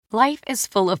Life is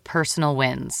full of personal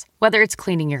wins, whether it's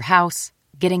cleaning your house,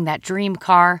 getting that dream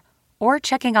car, or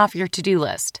checking off your to-do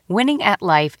list. Winning at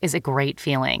life is a great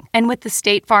feeling. And with the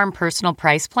State Farm Personal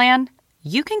Price Plan,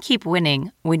 you can keep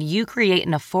winning when you create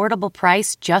an affordable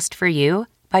price just for you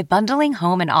by bundling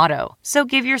home and auto. So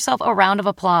give yourself a round of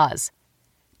applause.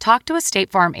 Talk to a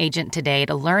State Farm agent today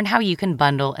to learn how you can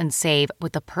bundle and save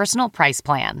with the Personal Price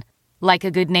Plan. Like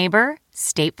a good neighbor,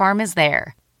 State Farm is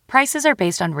there. Prices are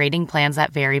based on rating plans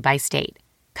that vary by state.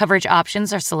 Coverage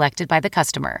options are selected by the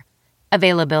customer.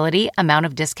 Availability, amount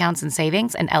of discounts and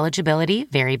savings, and eligibility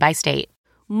vary by state.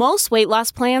 Most weight loss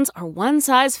plans are one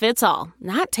size fits all,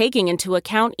 not taking into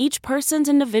account each person's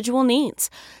individual needs.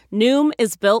 Noom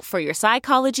is built for your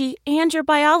psychology and your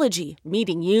biology,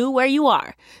 meeting you where you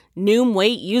are. Noom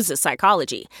Weight uses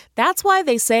psychology. That's why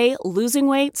they say losing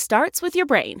weight starts with your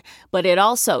brain. But it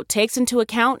also takes into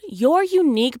account your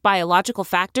unique biological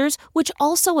factors, which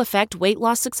also affect weight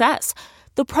loss success.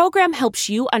 The program helps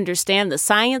you understand the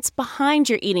science behind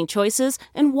your eating choices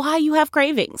and why you have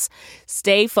cravings.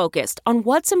 Stay focused on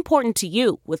what's important to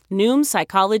you with Noom's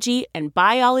psychology and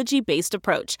biology-based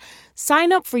approach.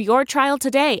 Sign up for your trial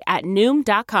today at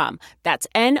Noom.com. That's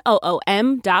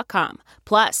Noom.com.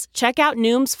 Plus, check out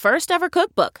Noom's first ever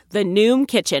cookbook, The Noom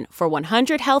Kitchen, for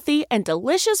 100 healthy and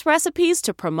delicious recipes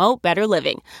to promote better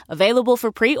living. Available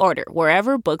for pre-order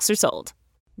wherever books are sold.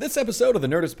 This episode of the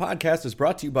Nerdist Podcast is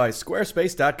brought to you by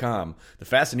Squarespace.com, the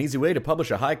fast and easy way to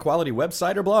publish a high-quality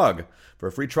website or blog. For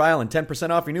a free trial and 10%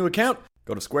 off your new account,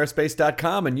 go to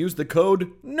Squarespace.com and use the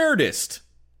code NERDIST.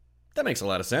 That makes a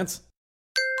lot of sense.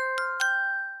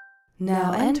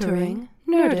 Now entering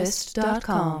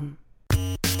Nerdist.com.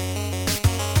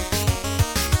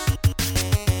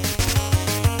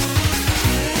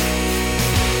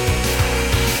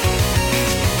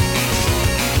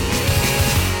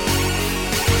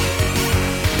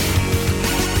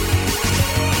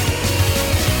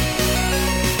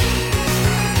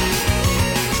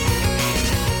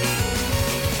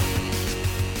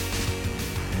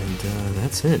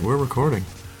 That's it. We're recording.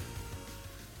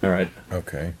 All right.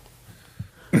 Okay.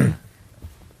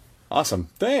 Awesome.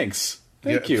 Thanks.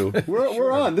 Thank Yeah. you.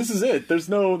 We're on. This is it. There's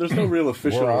no real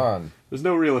official. We're on. There's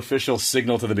no real official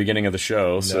signal to the beginning of the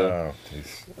show. So No,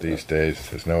 these days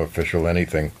there's no official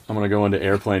anything. I'm gonna go into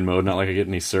airplane mode. Not like I get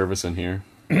any service in here.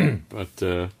 But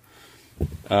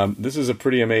this is a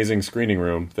pretty amazing screening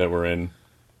room that we're in.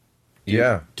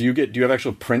 Yeah. Do you have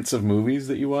actual prints of movies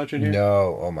that you watch in here?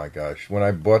 No. Oh my gosh. When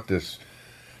I bought this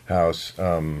house,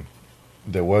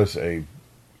 there was a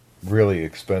really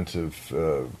expensive,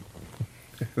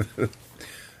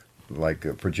 like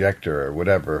a projector or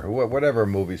whatever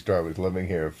movie star was living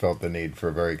here felt the need for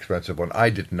a very expensive one. I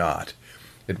did not.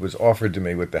 It was offered to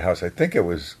me with the house. I think it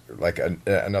was like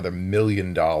another $1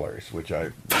 million, which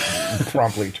I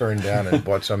promptly turned down and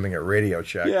bought something at Radio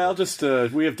Shack. Yeah, I'll just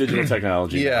we have digital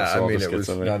technology. Yeah, now, so I mean, it was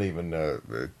not even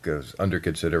under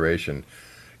consideration.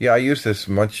 Yeah, I use this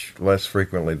much less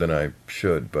frequently than I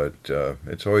should, but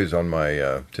it's always on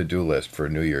my to-do list for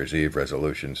New Year's Eve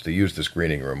resolutions to use the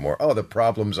screening room more. Oh, the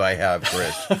problems I have,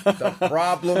 Chris. The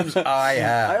problems I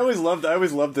have. I always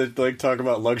loved to like talk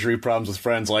about luxury problems with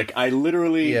friends. Like I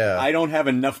literally, I don't have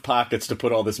enough pockets to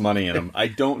put all this money in them. I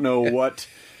don't know what.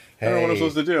 I don't know what I'm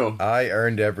supposed to do. I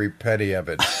earned every penny of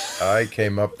it. I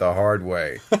came up the hard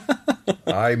way.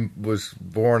 I was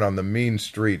born on the mean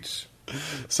streets.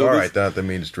 So all right, not the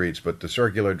mean streets, but the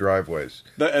circular driveways.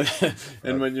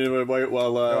 And when you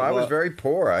I was very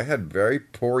poor. I had very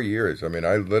poor years. I mean,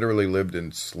 I literally lived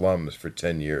in slums for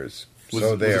 10 years.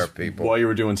 People. While you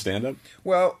were doing stand-up?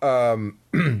 Well,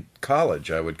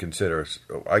 college, I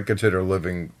consider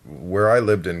living where I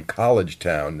lived in College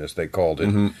Town, as they called it.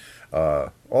 Mm-hmm.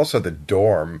 Also, the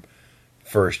dorm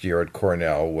first year at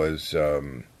Cornell was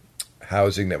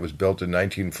housing that was built in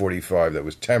 1945 that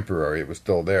was temporary. It was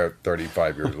still there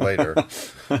 35 years later.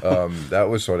 That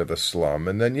was sort of a slum.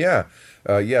 And then,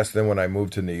 then when I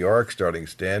moved to New York starting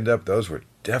stand-up, those were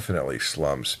definitely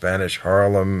slums. Spanish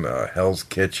Harlem, Hell's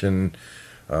Kitchen.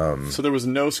 So there was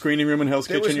no screening room in Hell's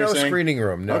Kitchen, There was no screening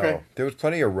room, no. Okay. There was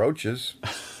plenty of roaches.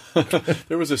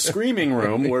 There was a screaming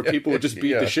room where people would just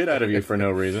beat the shit out of you for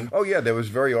no reason. Oh, yeah, there was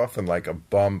very often like a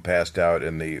bum passed out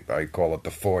in I call it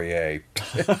the foyer.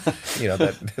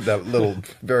 that little,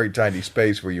 very tiny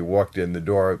space where you walked in the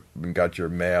door and got your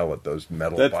mail at those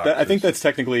metal boxes. I think that's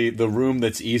technically the room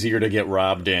that's easier to get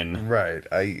robbed in. Right.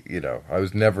 I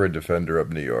was never a defender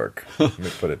of New York. Let me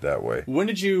put it that way. When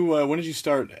did you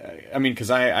start? I mean, because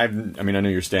I know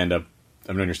your stand-up.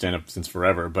 I've known your stand-up since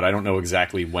forever, but I don't know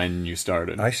exactly when you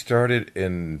started. I started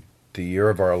in the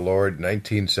year of our Lord,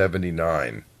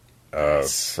 1979,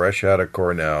 fresh out of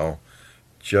Cornell,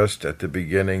 just at the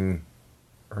beginning,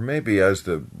 or maybe as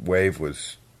the wave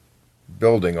was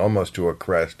building almost to a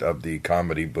crest of the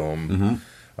comedy boom.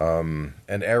 An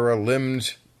era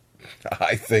limned,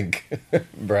 I think,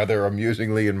 rather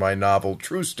amusingly in my novel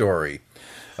True Story,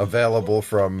 available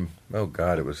from, oh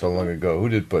God, it was so long ago. Who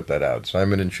did put that out?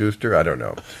 Simon & Schuster? I don't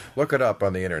know. Look it up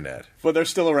on the internet. Well, they're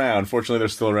still around. Fortunately, they're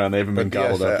still around. They haven't been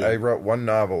gobbled up yet. I wrote one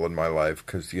novel in my life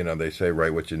because, they say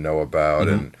write what you know about.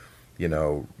 And,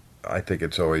 I think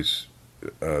it's always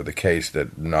the case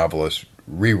that novelists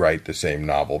rewrite the same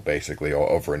novel basically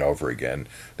over and over again.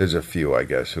 There's a few, I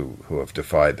guess, who have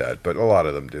defied that, but a lot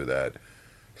of them do that.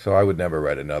 So I would never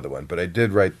write another one. But I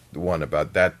did write one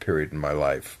about that period in my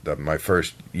life, my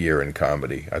first year in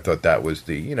comedy. I thought that was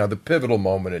the pivotal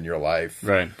moment in your life.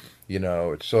 Right.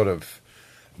 It's sort of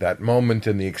that moment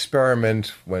in the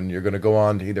experiment when you're going to go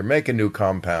on to either make a new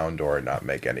compound or not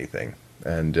make anything.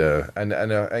 And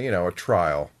a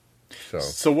trial.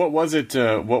 So what was it?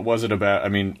 What was it about? I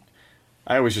mean,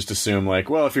 I always just assume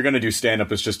if you're going to do stand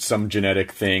up, it's just some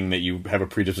genetic thing that you have a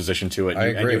predisposition to it,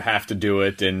 and you have to do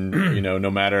it, and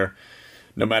no matter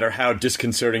how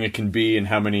disconcerting it can be, and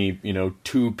how many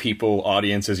 2 people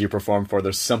audiences you perform for,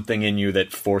 there's something in you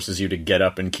that forces you to get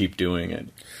up and keep doing it.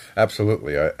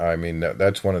 Absolutely. I mean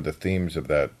that's one of the themes of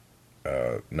that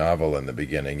novel in the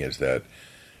beginning is that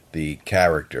the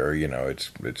character, it's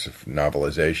a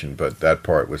novelization, but that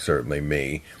part was certainly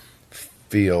me,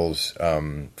 feels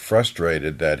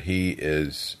frustrated that he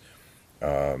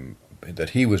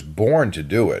was born to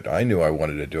do it. I knew I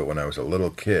wanted to do it when I was a little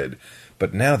kid,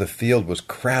 but now the field was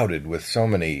crowded with so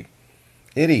many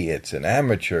idiots and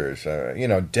amateurs.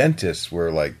 Dentists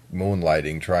were like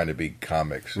moonlighting, trying to be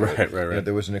comics. Right.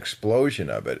 There was an explosion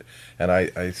of it, and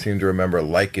I seem to remember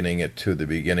likening it to the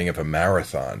beginning of a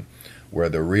marathon, where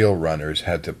the real runners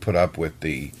had to put up with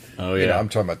the, I'm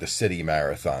talking about the city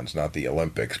marathons, not the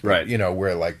Olympics. But, right.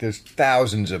 Where there's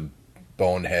thousands of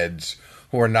boneheads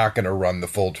who are not going to run the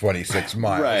full 26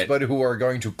 miles, right. but who are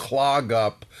going to clog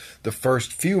up the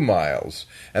first few miles.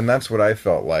 And that's what I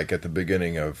felt like at the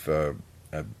beginning of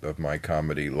my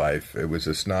comedy life. It was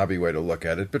a snobby way to look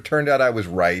at it, but turned out I was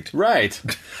right. Right.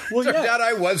 Well, turned out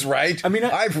I was right. I mean,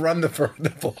 I've run the full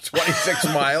 26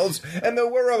 miles, and there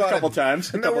were a couple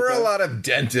times. A lot of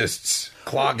dentists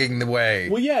clogging the way.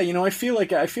 Well, yeah, I feel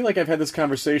like I've had this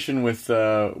conversation with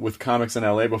comics in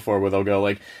LA before, where they'll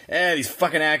go these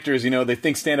fucking actors, they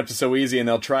think stand up is so easy, and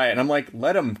they'll try it, and I'm like,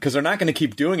 let them, because they're not going to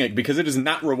keep doing it, because it is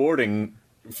not rewarding.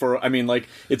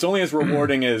 It's only as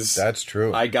rewarding as that's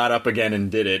true. I got up again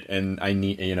and did it, and I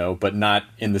need, but not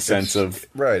in the sense of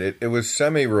right. It was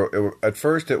at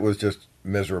first it was just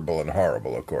miserable and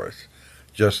horrible, of course,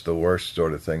 just the worst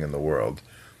sort of thing in the world.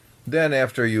 Then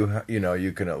after you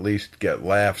can at least get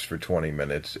laughs for 20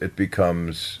 minutes, it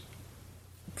becomes,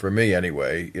 for me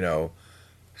anyway,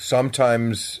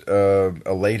 sometimes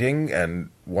elating and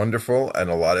wonderful,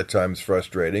 and a lot of times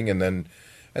frustrating, and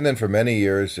then for many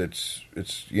years, it's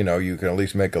you can at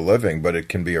least make a living, but it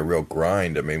can be a real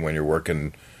grind. I mean, when you're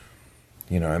working,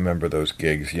 I remember those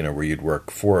gigs, where you'd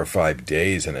work 4 or 5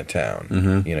 days in a town.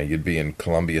 Mm-hmm. You'd be in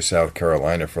Columbia, South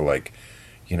Carolina for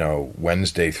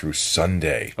Wednesday through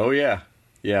Sunday. Oh yeah,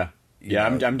 yeah. Yeah,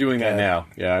 I'm doing that now.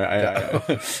 Yeah,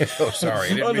 oh, sorry.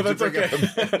 I didn't mean that's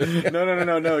okay.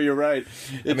 No. You're right.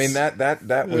 I mean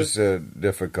that was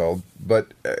difficult,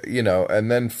 but and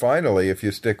then finally, if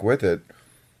you stick with it.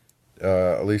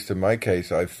 At least in my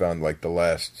case, I've found the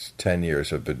last 10 years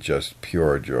have been just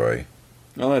pure joy.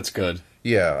 Oh, that's good.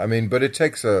 Yeah, I mean, but it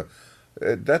takes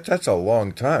that's a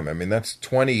long time. I mean, that's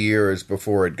 20 years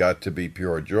before it got to be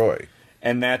pure joy.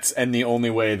 And the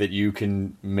only way that you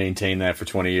can maintain that for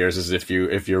 20 years is if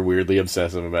you're weirdly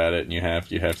obsessive about it, and you have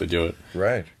to do it.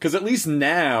 Right. Because at least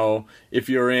now, if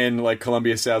you're in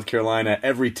Columbia, South Carolina,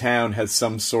 every town has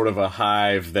some sort of a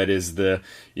hive that is the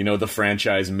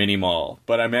franchise mini mall.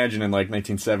 But I imagine in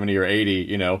 1970 or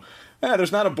 80,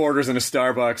 there's not a Borders and a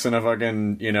Starbucks and a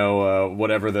fucking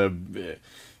whatever the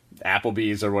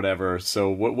Applebee's or whatever.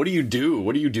 So what do you do?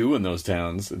 What do you do in those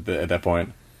towns at that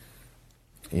point?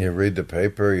 You read the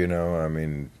paper, I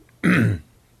mean,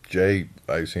 Jay,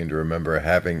 I seem to remember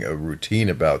having a routine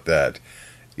about that,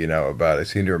 I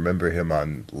seem to remember him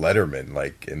on Letterman,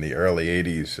 in the early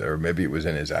 80s, or maybe it was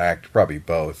in his act, probably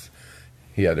both.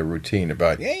 He had a routine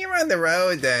about, you're on the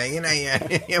road,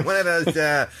 you're one of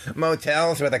those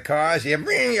motels with the cars, you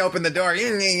open the door,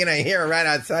 you hear it right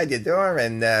outside your door,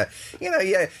 and,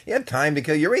 you have time to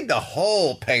kill, you read the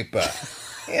whole paper.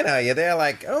 You're there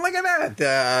oh, look at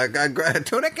that,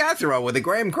 tuna casserole with a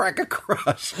graham cracker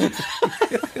crust.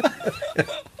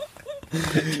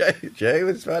 Jay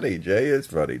was funny. Jay is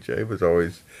funny. Jay was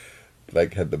always,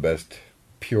 had the best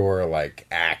pure like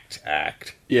act.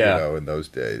 Yeah. You know, in those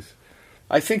days.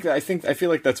 I feel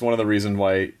like that's one of the reasons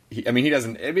why he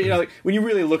doesn't. I mean, like, when you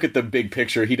really look at the big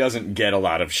picture, he doesn't get a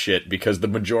lot of shit because the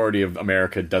majority of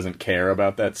America doesn't care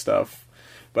about that stuff.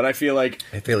 But I feel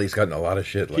he's gotten a lot of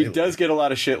shit lately. He does get a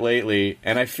lot of shit lately,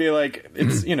 and I feel like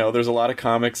it's there's a lot of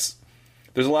comics.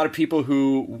 There's a lot of people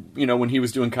who, when he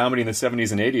was doing comedy in the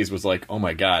 70s and 80s was like, oh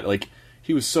my god, like,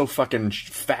 he was so fucking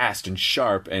fast and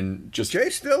sharp and just... Jay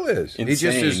still is.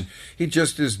 Insane. He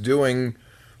just is doing...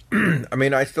 I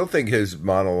mean, I still think his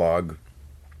monologue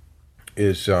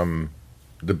is the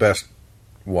best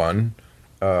one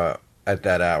at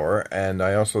that hour, and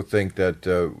I also think that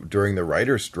during the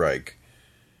writer's strike,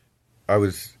 I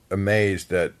was amazed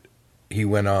that he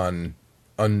went on...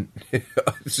 it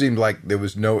seemed like there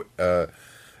was no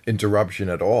interruption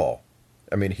at all.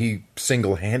 I mean, he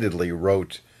single-handedly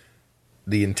wrote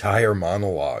the entire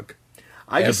monologue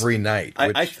every night.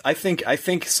 I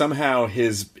think somehow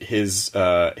his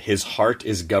heart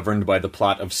is governed by the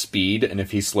plot of Speed, and if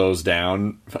he slows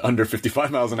down under 55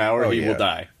 miles an hour, he will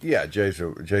die. Yeah, Jay's a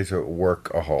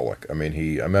workaholic. I mean,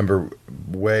 I remember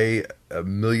way a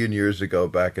million years ago,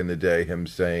 back in the day, him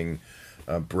saying,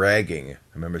 bragging.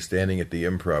 I remember standing at the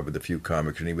Improv with a few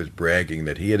comics, and he was bragging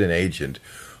that he had an agent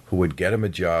who would get him a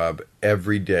job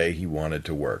every day he wanted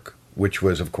to work, which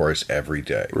was, of course, every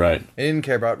day. Right. He didn't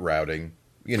care about routing.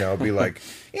 Be like,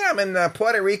 yeah, I'm in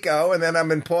Puerto Rico, and then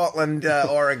I'm in Portland,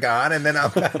 Oregon, and then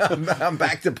I'm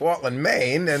back to Portland,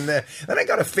 Maine, and then I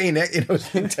go to Phoenix. It was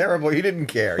terrible. He didn't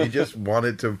care. He just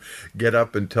wanted to get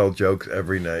up and tell jokes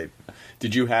every night.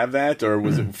 Did you have that, or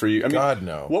was it for you? I mean, God,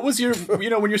 no. What was your,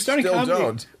 when you're starting Still comedy,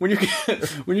 don't.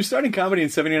 when you're starting comedy in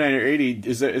 79 or 80,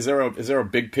 is there a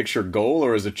big picture goal,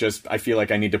 or is it just I feel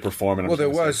like I need to perform and I'm there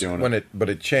just gonna was start doing but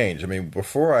it changed. I mean,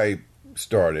 before I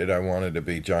started, I wanted to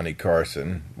be Johnny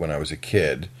Carson when I was a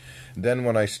kid. Then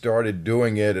when I started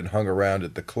doing it and hung around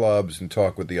at the clubs and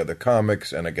talked with the other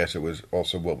comics, and I guess it was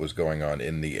also what was going on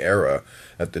in the era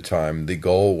at the time, the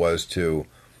goal was to,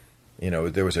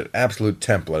 there was an absolute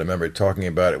template. I remember talking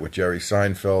about it with Jerry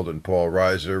Seinfeld and Paul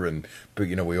Reiser, and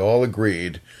we all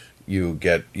agreed you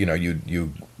get,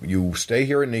 you stay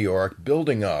here in New York,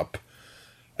 building up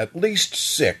at least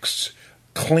 6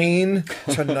 clean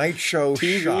Tonight Show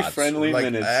shots, friendly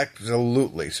minutes.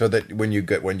 Absolutely, so that when you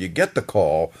get the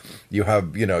call, you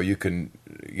have you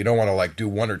don't want to like do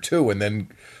 1 or 2 and then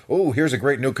here's a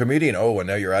great new comedian, and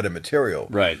now you're out of material.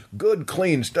 Right, good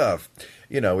clean stuff,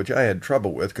 which I had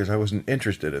trouble with because I wasn't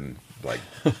interested in like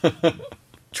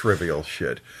trivial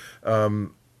shit.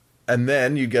 And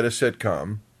then you get a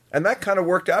sitcom, and that kind of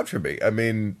worked out for me. I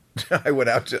mean, I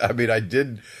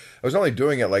was only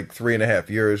doing it like 3.5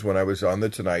 years when I was on The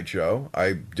Tonight Show.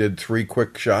 I did 3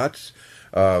 quick shots,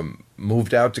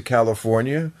 moved out to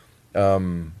California.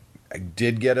 I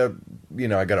did get I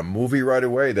got a movie right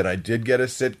away. Then I did get a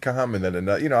sitcom, and then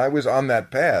another, I was on that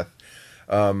path.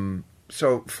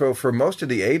 So for most of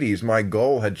the 80s, my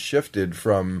goal had shifted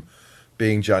from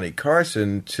being Johnny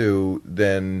Carson to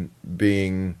then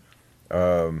being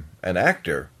an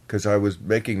actor. Because I was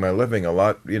making my living a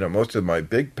lot, most of my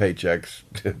big paychecks,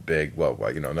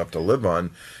 enough to live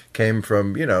on, came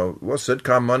from,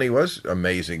 sitcom money was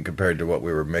amazing compared to what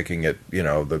we were making at,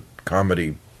 the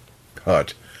Comedy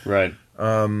Hut. Right.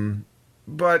 But,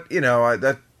 by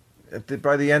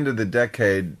the end of the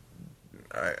decade,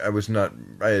 I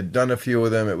had done a few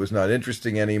of them, it was not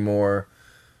interesting anymore.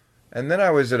 And then I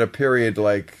was at a period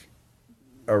like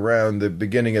around the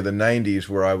beginning of the 90s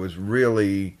where I was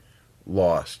really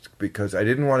lost because I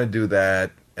didn't want to do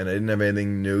that, and I didn't have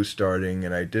anything new starting,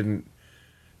 and I didn't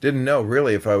know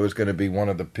really if I was going to be one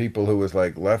of the people who was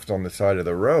like left on the side of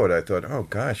the road. I thought, oh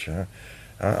gosh,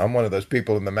 I'm one of those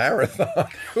people in the marathon.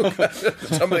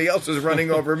 Somebody else is running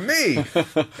over me.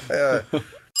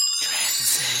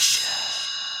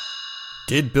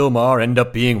 Did Bill Maher end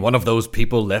up being one of those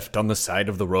people left on the side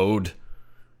of the road?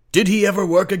 Did he ever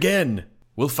work again?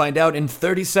 We'll find out in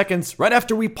 30 seconds, right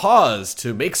after we pause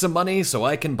to make some money so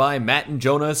I can buy Matt and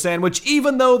Jonah a sandwich,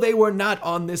 even though they were not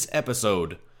on this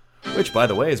episode. Which, by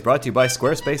the way, is brought to you by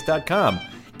Squarespace.com.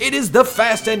 It is the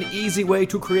fast and easy way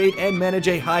to create and manage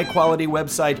a high-quality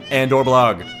website and or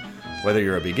blog. Whether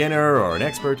you're a beginner or an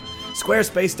expert,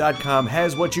 Squarespace.com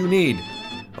has what you need.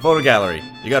 A photo gallery,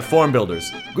 you got form builders,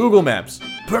 Google Maps,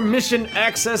 permission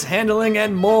access handling,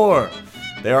 and more.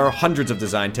 There are hundreds of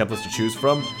design templates to choose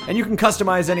from, and you can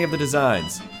customize any of the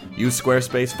designs. Use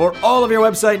Squarespace for all of your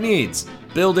website needs.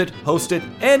 Build it, host it,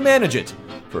 and manage it.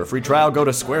 For a free trial, go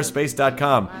to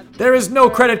squarespace.com. There is no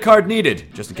credit card needed.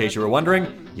 Just in case you were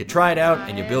wondering, You try it out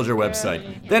and you build your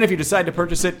website. Then if you decide to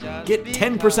purchase it, get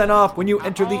 10% off when you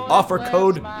enter the offer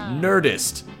code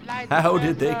NERDIST. How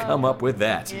did they come up with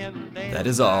that? That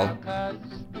is all.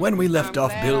 When we left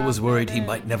off, Bill was worried he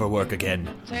might never work again.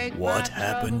 What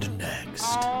happened next?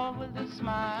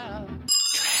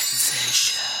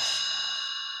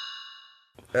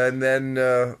 And then,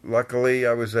 luckily,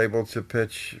 I was able to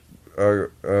pitch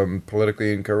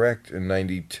Politically Incorrect in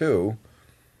 92.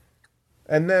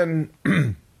 And then,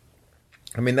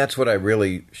 I mean, that's what I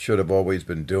really should have always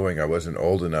been doing. I wasn't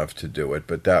old enough to do it,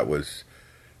 but that was,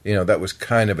 that was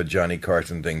kind of a Johnny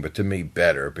Carson thing, but to me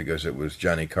better, because it was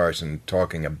Johnny Carson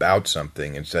talking about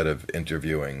something instead of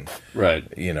interviewing, right?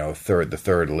 The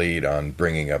third lead on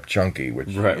Bringing Up Chunky, which,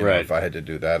 if I had to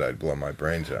do that, I'd blow my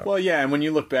brains out. Well, yeah, and when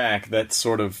you look back, that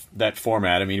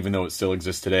format, I mean, even though it still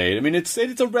exists today, I mean, it's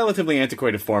a relatively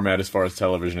antiquated format as far as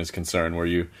television is concerned, where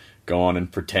you go on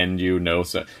and pretend you know.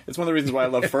 So it's one of the reasons why I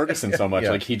love Ferguson so much.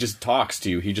 Yeah. Like, he just talks to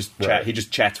you. He just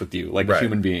chats with you like a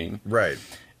human being. Right.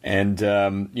 And,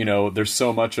 there's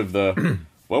so much of the,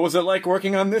 what was it like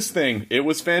working on this thing? It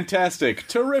was fantastic.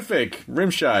 Terrific.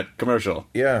 Rimshot commercial.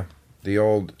 Yeah. The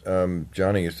old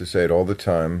Johnny used to say it all the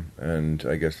time, and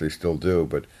I guess they still do,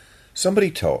 but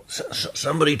somebody told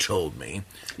me.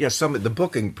 Yeah, the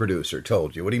booking producer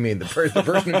told you. What do you mean? The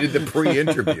person who did the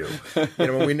pre-interview.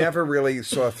 We never really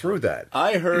saw through that.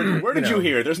 I heard, where did you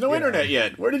hear? There's no internet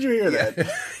yet. Where did you hear that?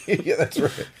 Yeah, that's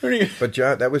right. But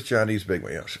that was Johnny's big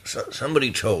one.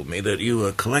 Somebody told me that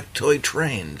you collect toy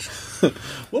trains.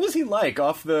 What was he like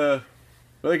off the...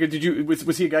 Like,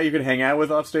 was he a guy you could hang out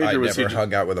with off stage? I never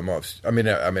hung out with him off. I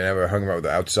never hung out with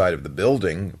him outside of the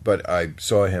building, but I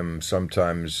saw him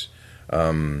sometimes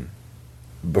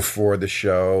before the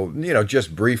show.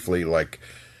 Just briefly. Like,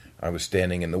 I was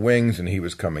standing in the wings and he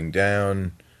was coming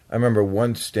down. I remember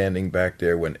once standing back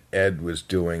there when Ed was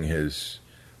doing his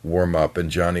warm up, and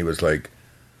Johnny was like,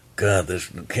 "God,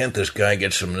 can't this guy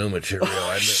get some new material?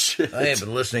 I have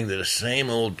been listening to the same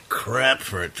old crap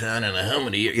for a ton and how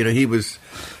many years."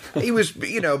 He was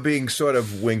being sort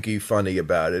of winky funny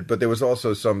about it, but there was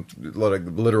also some lot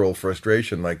of literal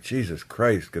frustration, like, Jesus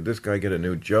Christ, could this guy get a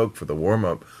new joke for the warm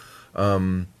up?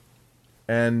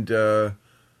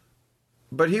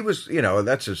 But he was,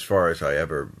 that's as far as I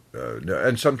ever know.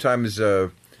 And sometimes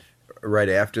right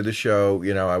after the show,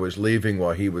 I was leaving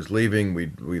while he was leaving.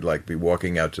 We'd like be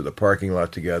walking out to the parking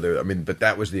lot together. I mean, but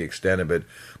that was the extent of it.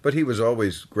 But he was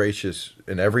always gracious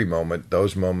in every moment,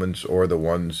 those moments or the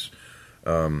ones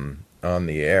on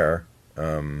the air.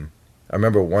 I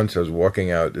remember once I was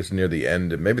walking out, this near the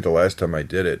end, and maybe the last time I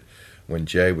did it, when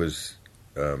Jay was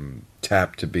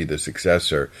tapped to be the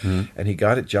successor, and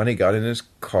Johnny got in his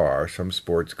car, some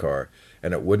sports car,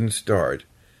 and it wouldn't start.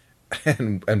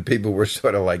 And people were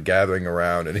sort of like gathering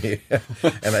around, and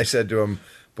and I said to him,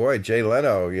 "Boy, Jay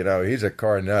Leno, he's a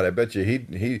car nut. I bet you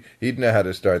he'd know how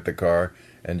to start the car."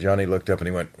 And Johnny looked up and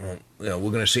he went, "Well,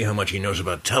 we're going to see how much he knows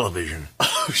about television."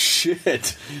 Oh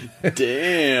shit!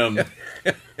 Damn.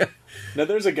 Now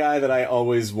there's a guy that I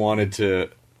always wanted to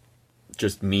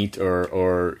just meet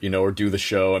or do the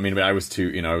show. I mean, I was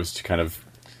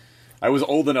I was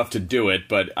old enough to do it,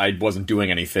 but I wasn't doing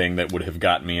anything that would have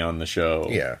got me on the show.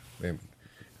 Yeah.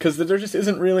 Because there just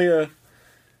isn't really I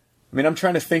mean, I'm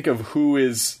trying to think of who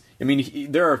is... I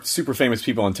mean, there are super famous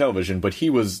people on television, but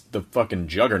he was the fucking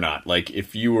juggernaut. Like,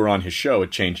 if you were on his show, it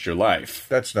changed your life.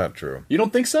 That's not true. You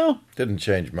don't think so? Didn't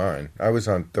change mine. I was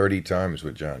on 30 times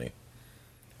with Johnny.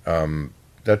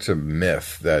 That's a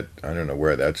myth that... I don't know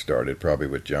where that started. Probably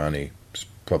with Johnny.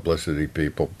 Publicity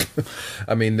people.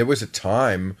 I mean, there was a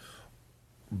time...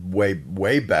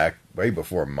 way back, way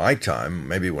before my time,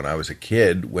 maybe when I was a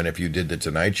kid, when if you did the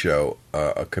Tonight Show,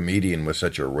 a comedian was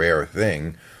such a rare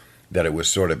thing that it was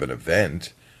sort of an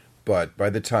event. But by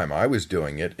the time I was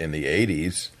doing it in the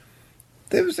 80s,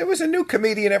 there was a new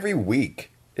comedian every week.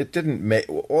 It didn't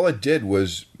all it did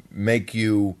was make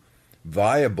you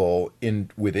viable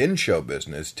within show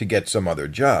business to get some other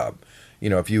job.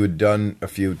 If you had done a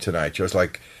few Tonight Shows,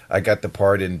 like I got the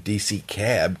part in DC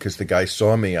Cab because the guy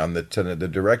saw me on the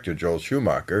director, Joel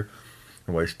Schumacher,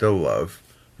 who I still love.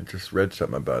 I just read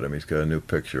something about him. He's got a new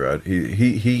picture out.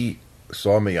 He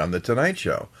saw me on the Tonight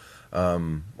Show.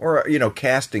 Or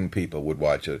casting people would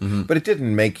watch it. Mm-hmm. But it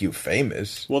didn't make you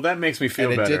famous. Well, that makes me feel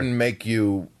better. And it didn't make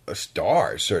you a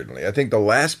star, certainly. I think the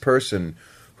last person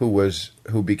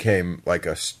who became like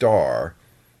a star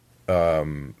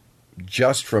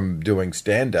just from doing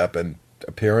stand-up and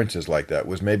appearances like that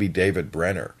was maybe David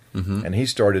Brenner. and he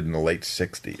started in the late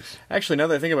 60s. Actually, now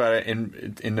that I think about it,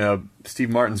 in Steve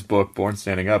Martin's book Born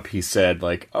Standing Up, he said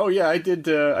like, "Oh yeah, I did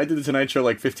the Tonight Show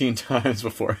like 15 times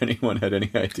before anyone had any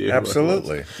idea."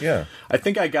 Absolutely, yeah. I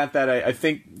think I got that. I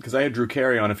think because I had Drew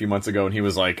Carey on a few months ago, and he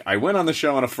was like, "I went on the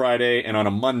show on a Friday, and on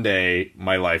a Monday,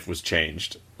 my life was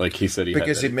changed." Like he said,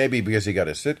 because he got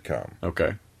a sitcom.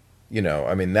 Okay. You know,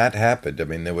 I mean, that happened. I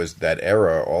mean, there was that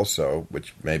era also,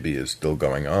 which maybe is still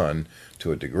going on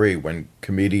to a degree, when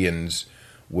comedians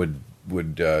would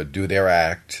do their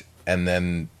act, and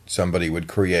then somebody would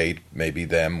create, maybe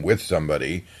them with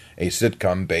somebody, a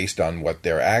sitcom based on what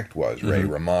their act was. Ray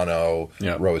Romano,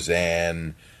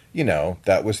 Roseanne, you know,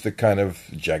 that was the kind of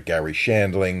Gary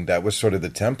Shandling, that was sort of the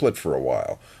template for a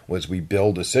while, was we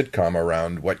build a sitcom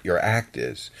around what your act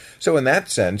is. So in that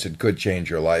sense, it could change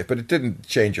your life, but it didn't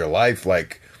change your life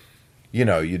like, you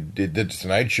know, you did the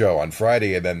Tonight Show on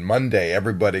Friday, and then Monday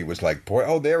everybody was like, boy,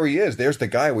 oh, there he is. There's the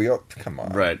guy come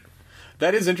on. Right.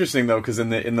 That is interesting, though, because in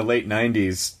the late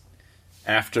 90s,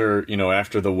 after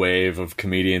the wave of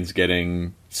comedians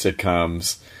getting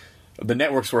sitcoms, the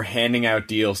networks were handing out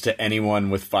deals to anyone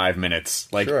with 5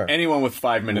 minutes. Like, anyone with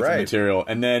 5 minutes of material.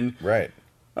 And then,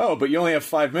 oh, but you only have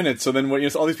 5 minutes, so then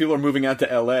all these people are moving out to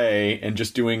L.A. and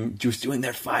just doing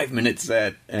their 5-minute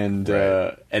set. And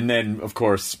and then, of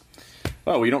course,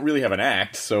 well, you don't really have an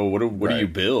act, so what do you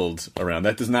build around?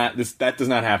 That does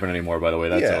not happen anymore, by the way.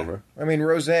 That's over. I mean,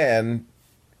 Roseanne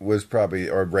was probably,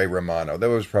 or Ray Romano, that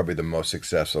was probably the most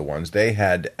successful ones. They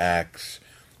had acts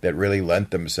that really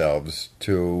lent themselves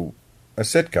to a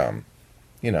sitcom.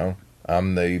 You know,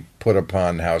 I'm the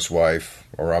put-upon housewife,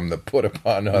 or I'm the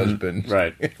put-upon husband.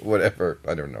 Right. Whatever.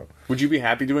 I don't know. Would you be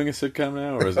happy doing a sitcom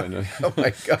now, or is that no? Oh,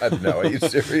 my God, no. Are you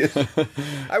serious?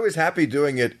 I was happy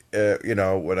doing it,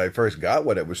 when I first got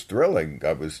one. It was thrilling.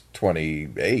 I was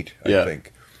 28, I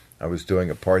think. I was doing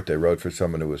a part they wrote for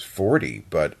someone who was 40,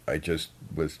 but I just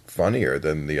was funnier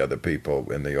than the other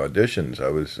people in the auditions. I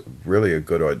was really a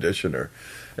good auditioner,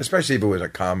 especially if it was a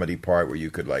comedy part where you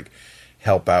could, like,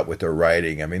 help out with the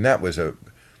writing. I mean, that was I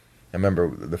remember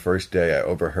the first day I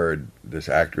overheard this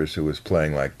actress who was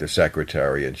playing, like, the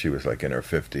secretary, and she was, like, in her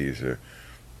 50s, or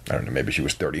I don't know, maybe she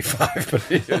was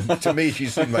 35, but to me, she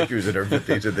seemed like she was in her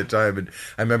 50s at the time. And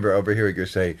I remember overhearing her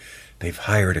say, "They've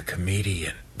hired a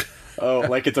comedian." Oh,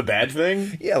 like it's a bad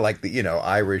thing? Yeah, like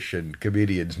Irish and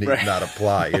comedians need not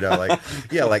apply. Like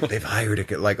they've hired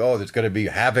there's going to be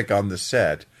havoc on the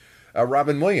set.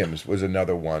 Robin Williams was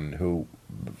another one who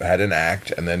had an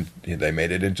act, and then they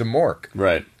made it into Mork.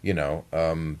 Right.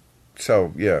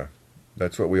 So yeah,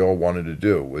 that's what we all wanted to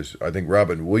do. I think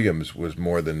Robin Williams was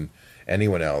more than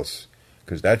anyone else,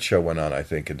 because that show went on, I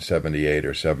think, in 78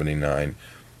 or 79.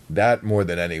 That, more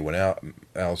than anyone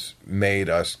else, made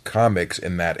us comics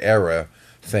in that era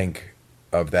think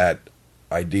of that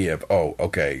idea of, oh,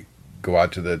 okay, go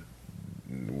out to the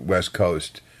West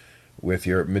Coast with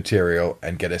your material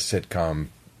and get a sitcom,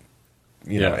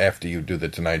 after you do the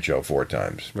Tonight Show 4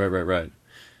 times. Right.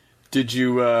 Did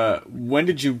you, when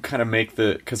did you kind of make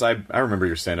because I remember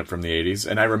your stand-up from the 80s,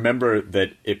 and I remember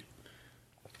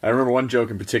I remember one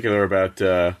joke in particular about,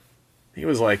 he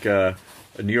was like a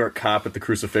New York cop at the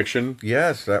crucifixion.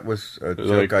 Yes, that was a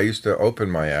joke I used to open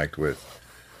my act with.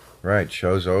 Right,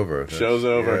 show's over. Show's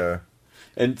over. Yeah.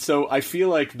 And so I feel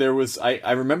like there was,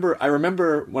 I remember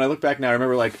when I look back now, I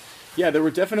remember like, yeah, there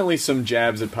were definitely some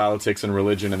jabs at politics and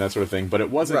religion and that sort of thing, but it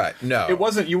wasn't. Right. No, it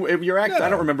wasn't. Your act. No. I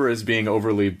don't remember as being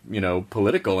overly,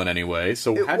 political in any way.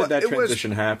 So how did that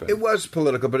transition happen? It was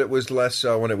political, but it was less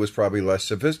so, and it was probably less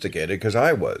sophisticated because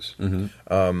I was.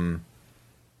 Mm-hmm.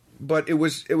 But it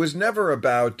was never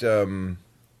about. Even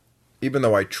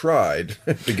though I tried,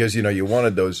 because you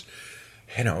wanted those.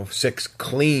 6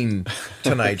 clean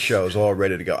Tonight shows all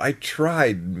ready to go. I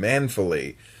tried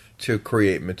manfully to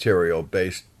create material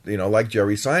based, like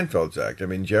Jerry Seinfeld's act. I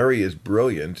mean, Jerry is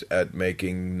brilliant at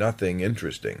making nothing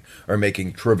interesting or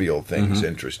making trivial things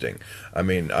interesting. I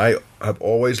mean, I have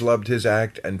always loved his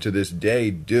act, and to this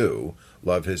day do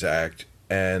love his act.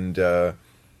 And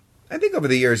I think over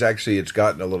the years, actually, it's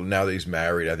gotten a little, now that he's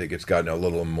married, I think it's gotten a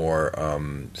little more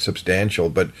substantial.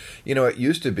 But, it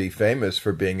used to be famous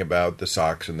for being about the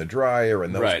socks and the dryer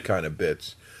and those kind of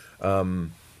bits.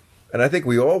 And I think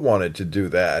we all wanted to do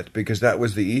that because that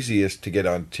was the easiest to get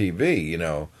on TV,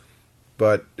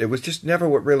 But it was just never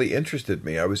what really interested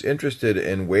me. I was interested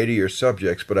in weightier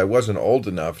subjects, but I wasn't old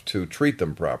enough to treat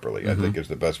them properly, I think is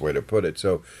the best way to put it.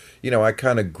 So, I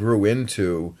kind of grew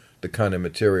into the kind of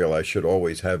material I should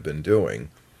always have been doing.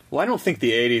 Well, I don't think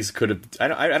the 80s could have...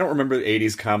 I don't remember the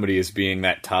 80s comedy as being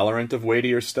that tolerant of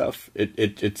weightier stuff.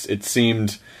 It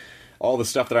seemed... All the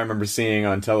stuff that I remember seeing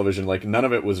on television, like, none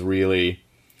of it was really...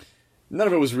 none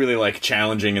of it was really like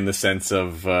challenging in the sense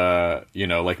of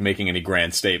like making any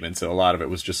grand statements. A lot of it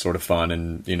was just sort of fun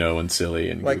and and silly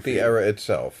and like goofy. the era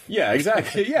itself. Yeah,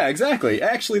 exactly. Yeah, exactly.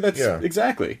 Actually, that's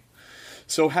exactly.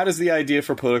 So, how does the idea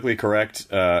for politically correct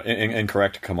and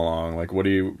correct come along? Like, why do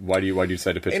you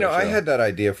decide to pitch? That show? I had that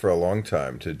idea for a long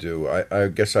time to do. I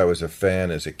guess I was a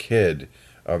fan as a kid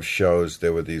of shows.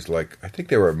 There were these I think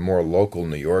they were more local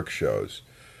New York shows,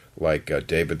 like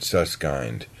David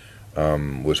Susskind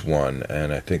was one,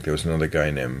 and I think there was another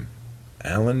guy named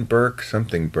Alan Burke,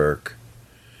 something Burke.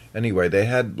 Anyway, they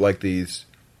had like these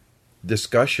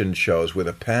discussion shows with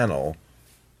a panel.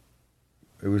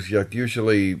 It was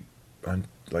usually on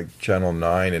like Channel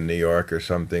 9 in New York or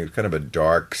something. It was kind of a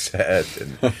dark set.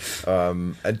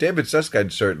 And David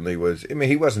Susskind certainly was, I mean,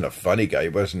 he wasn't a funny guy. He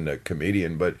wasn't a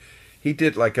comedian, but he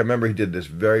did, I remember he did this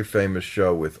very famous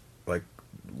show with,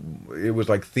 it was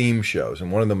like theme shows.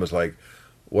 And one of them was like,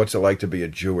 what's it like to be a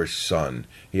Jewish son?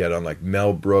 He had on like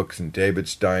Mel Brooks and David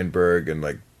Steinberg and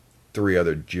like 3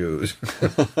 other Jews.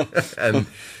 and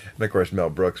of course, Mel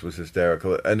Brooks was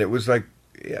hysterical. And it was like,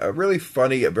 a really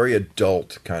funny, a very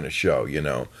adult kind of show,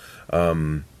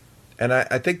 and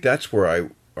I think that's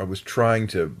where I was trying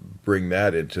to bring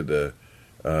that into the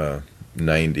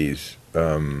 90s.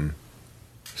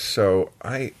 So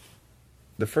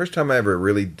the first time I ever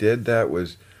really did that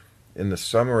was in the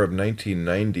summer of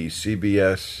 1990.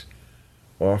 CBS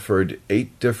offered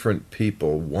 8 different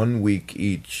people 1 week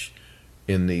each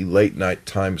in the late night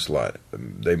time slot.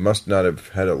 They must not have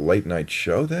had a late night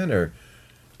show then, or...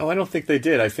 Oh, I don't think they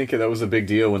did. I think that was a big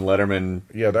deal when Letterman...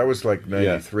 Yeah, that was like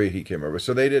 93 he came over.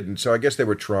 So they didn't. So I guess they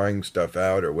were trying stuff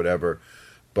out or whatever.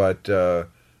 But, and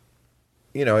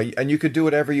you could do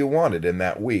whatever you wanted in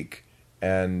that week.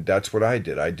 And that's what I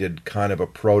did. I did kind of a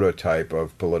prototype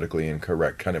of politically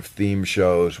incorrect, kind of theme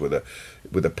shows with a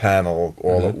panel,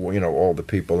 all the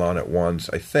people on at once.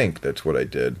 I think that's what I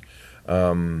did.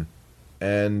 But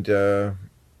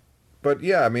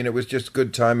yeah, I mean, it was just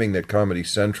good timing that Comedy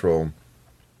Central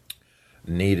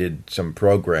needed some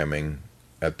programming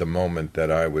at the moment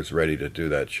that I was ready to do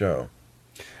that show.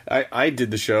 I did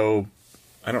the show,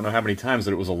 I don't know how many times,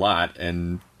 but it was a lot,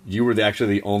 and you were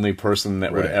actually the only person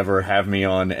that would ever have me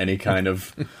on any kind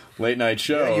of late night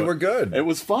show. Yeah, you were good. It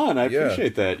was fun. I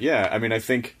appreciate that. Yeah, I mean, I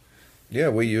think... Yeah,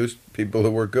 we used people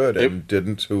who were good and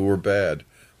didn't who were bad.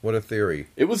 What a theory.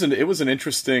 It was an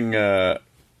interesting... and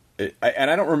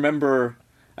I don't remember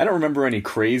any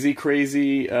crazy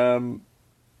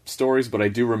stories, but I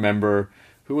do remember,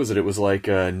 who was it? It was like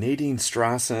Nadine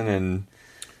Strassen and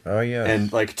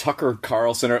and like Tucker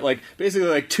Carlson, or like basically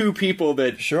like 2 people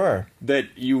that that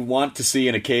you want to see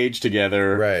in a cage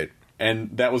together, right?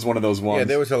 And that was one of those ones. Yeah,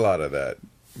 there was a lot of that,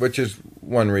 which is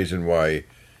one reason why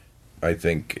I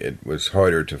think it was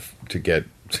harder to get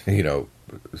a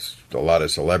lot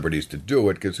of celebrities to do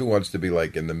it, because who wants to be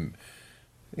like in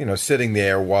the sitting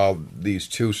there while these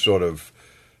 2 sort of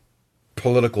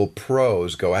political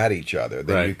pros go at each other?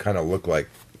 Then you kind of look like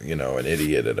an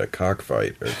idiot at a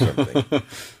cockfight or something.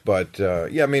 But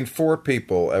I mean, 4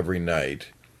 people every night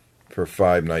for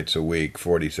 5 nights a week,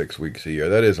 46 weeks a year,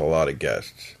 that is a lot of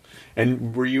guests.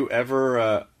 And were you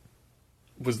ever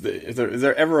is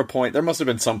there ever a point, there must have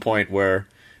been some point where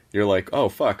you're like, oh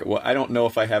fuck, well, I don't know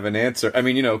if I have an answer? I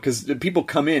mean, because people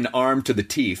come in armed to the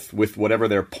teeth with whatever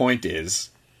their point is,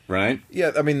 right?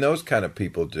 Yeah, I mean, those kind of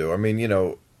people do. I mean,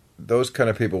 those kind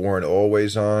of people weren't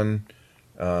always on.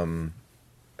 I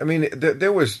mean,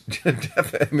 there was.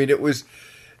 I mean, it was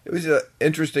an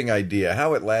interesting idea.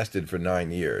 How it lasted for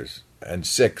 9 years and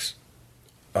 6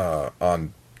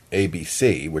 on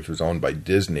ABC, which was owned by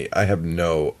Disney. I have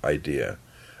no idea.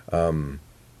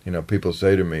 People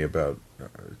say to me about,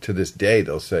 to this day,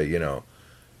 they'll say,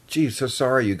 gee, so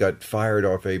sorry you got fired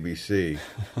off ABC,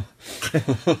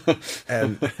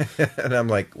 and I'm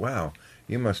like, wow.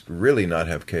 You must really not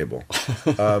have cable.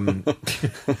 And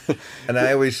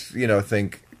I always,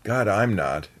 think, God, I'm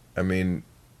not. I mean,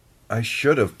 I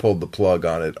should have pulled the plug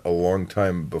on it a long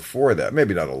time before that.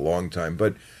 Maybe not a long time,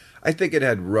 but I think it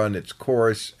had run its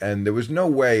course, and there was no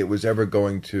way it was ever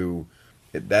going to,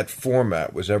 that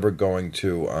format was ever going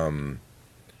to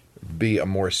be a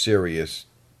more serious,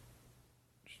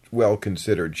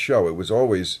 well-considered show. It was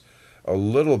always a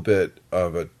little bit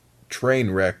of a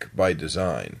train wreck by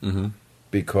design. Mm-hmm.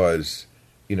 Because,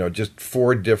 just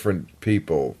 4 different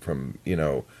people from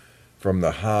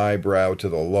the high brow to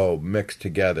the low mixed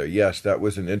together. Yes, that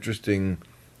was an interesting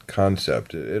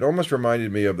concept. It almost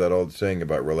reminded me of that old saying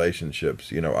about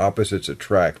relationships. Opposites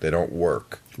attract, they don't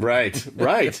work. Right.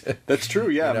 That's true,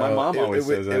 yeah. My mom always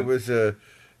says that.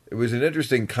 it was an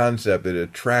interesting concept. It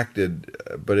attracted,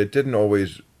 but it didn't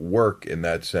always work in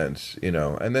that sense, you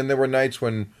know. And then there were nights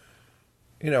when,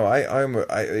 you know,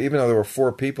 I even though there were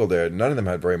 4 people there, none of them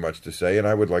had very much to say, and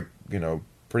I would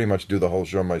pretty much do the whole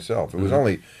show myself. It was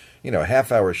only, a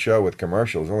half-hour show with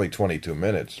commercials, only 22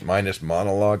 minutes, minus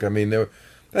monologue. I mean,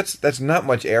 that's not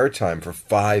much airtime for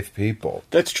 5 people.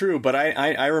 That's true, but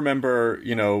I remember,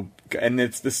 and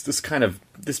this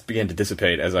began to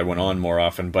dissipate as I went on more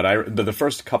often, but the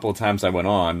first couple of times I went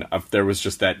on, there was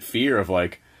just that fear of,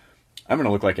 like, I'm going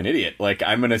to look like an idiot. Like,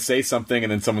 I'm going to say something,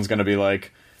 and then someone's going to be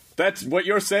like, that's what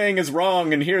you're saying is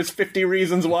wrong, and here's 50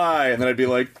 reasons why. And then I'd be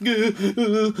like,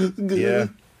 yeah.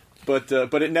 But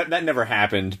that never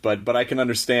happened. But I can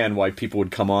understand why people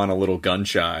would come on a little gun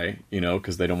shy,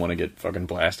 because they don't want to get fucking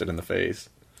blasted in the face.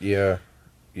 Yeah,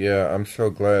 I'm so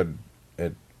glad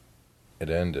it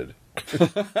ended.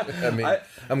 I mean,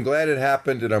 I'm glad it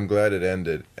happened, and I'm glad it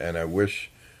ended. And I wish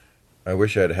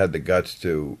I'd had the guts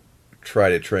to try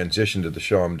to transition to the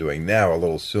show I'm doing now a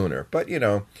little sooner. But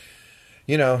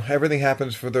everything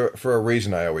happens for a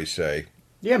reason, I always say.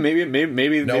 Yeah, maybe.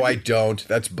 No, I don't.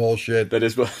 That's bullshit. That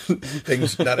is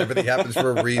not everything happens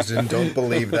for a reason. Don't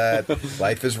believe that.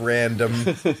 Life is random.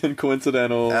 And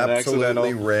coincidental. Absolutely and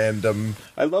accidental. Random.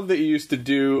 I love that you used to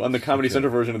do, on the Comedy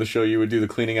Central version of the show, you would do the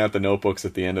cleaning out the notebooks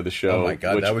at the end of the show. Oh my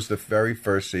God, that was the very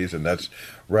first season. That's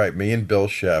right. Me and Bill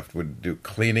Sheft would do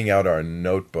cleaning out our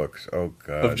notebooks. Oh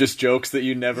God. Of just jokes that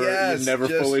you never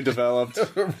fully developed.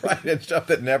 Right, and stuff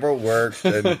that never worked.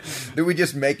 And we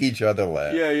just make each other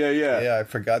laugh. Yeah. Yeah,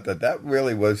 I forgot that. That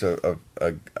really was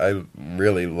I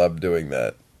really loved doing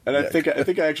that. And I think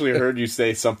I actually heard you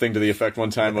say something to the effect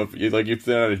one time of you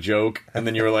threw out a joke, and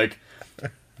then you were like,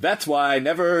 "That's why I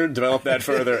never developed that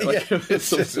further." Like,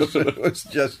 it was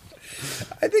just.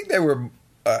 I think they were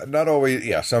not always.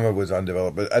 Yeah, some of it was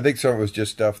undeveloped, but I think some of it was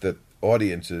just stuff that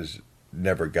audiences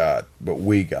never got, but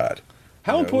we got.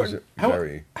 How important?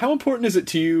 How important is it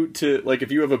to you to, like,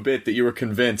 if you have a bit that you were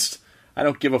convinced, I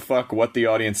don't give a fuck what the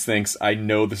audience thinks, I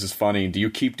know this is funny, do you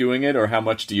keep doing it, or how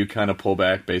much do you kind of pull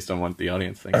back based on what the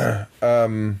audience thinks?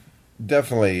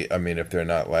 Definitely, I mean, if they're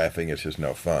not laughing, it's just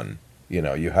no fun.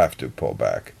 You have to pull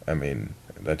back. I mean,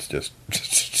 that's just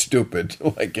stupid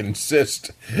to, like,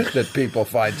 insist that people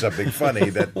find something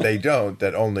funny that they don't,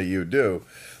 that only you do.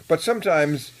 But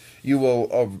sometimes you will,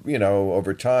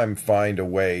 over time, find a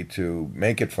way to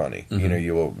make it funny. Mm-hmm.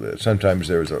 You will. Sometimes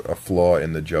there's a flaw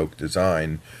in the joke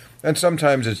design. And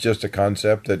sometimes it's just a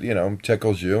concept that,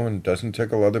 tickles you and doesn't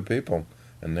tickle other people.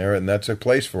 And that's a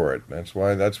place for it. That's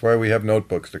why we have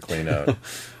notebooks to clean out.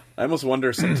 I almost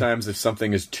wonder sometimes if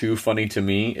something is too funny to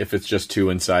me, if it's just too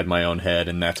inside my own head,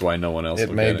 and that's why no one else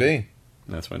will get it. It may be.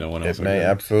 That's why no one else will get it. It may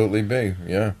absolutely be,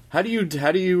 yeah. How do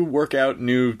you work out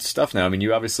new stuff now? I mean,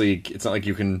 you obviously, it's not like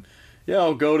you can,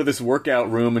 I'll go to this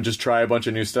workout room and just try a bunch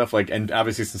of new stuff. Like, and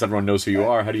obviously, since everyone knows who you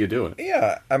are, how do you do it?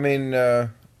 Yeah, I mean,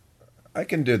 I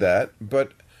can do that,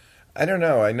 but I don't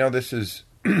know. I know this is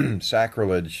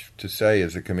sacrilege to say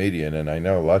as a comedian, and I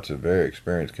know lots of very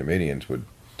experienced comedians would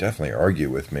definitely argue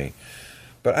with me.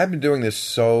 But I've been doing this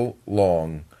so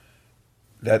long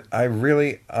that I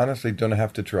really, honestly don't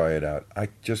have to try it out. I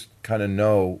just kind of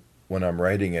know when I'm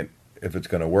writing it if it's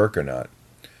going to work or not.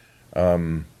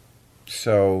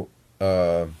 So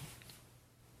I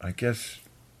guess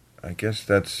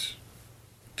that's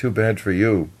too bad for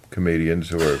you, comedians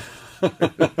who are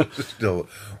still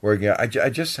working out. I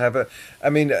just have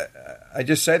I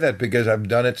just say that because I've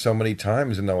done it so many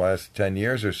times in the last 10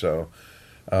 years or so.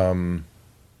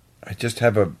 I just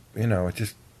have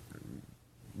just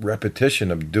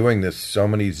repetition of doing this so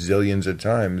many zillions of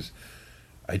times.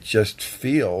 I just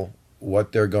feel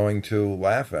what they're going to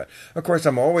laugh at. Of course,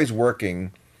 I'm always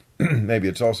working. Maybe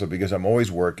it's also because I'm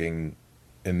always working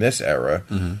in this era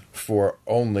for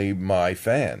only my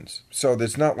fans. So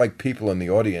there's not like people in the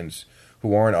audience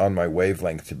who aren't on my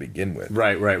wavelength to begin with.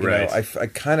 Right. I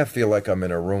kind of feel like I'm in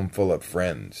a room full of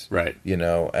friends. Right.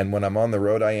 And when I'm on the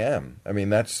road, I am. I mean,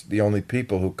 that's the only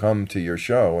people who come to your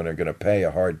show and are going to pay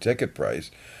a hard ticket price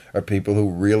are people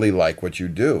who really like what you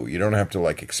do. You don't have to,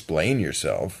 like, explain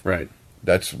yourself. Right.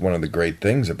 That's one of the great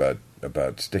things about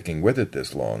sticking with it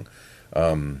this long.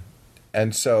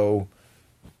 And so,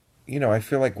 I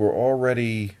feel like we're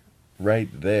already right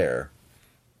there.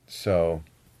 So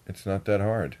it's not that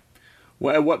hard.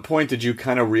 Well, at what point did you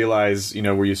kind of realize,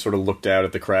 where you sort of looked out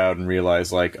at the crowd and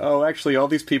realized, like, oh, actually, all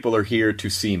these people are here to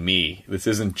see me. This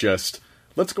isn't just,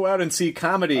 let's go out and see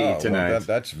comedy tonight. Well,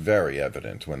 that's very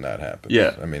evident when that happens.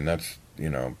 Yeah. I mean, that's,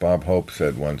 Bob Hope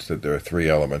said once that there are 3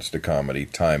 elements to comedy.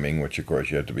 Timing, which, of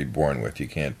course, you have to be born with. You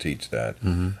can't teach that.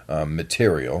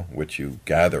 Material, which you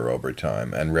gather over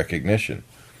time. And recognition.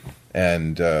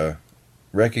 And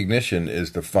recognition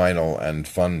is the final and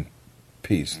fun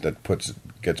piece that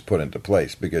gets put into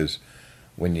place, because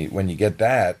when you get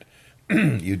that,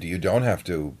 you don't have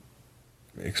to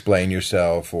explain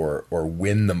yourself or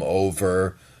win them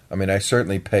over. I mean, I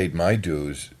certainly paid my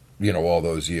dues, all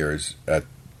those years at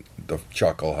the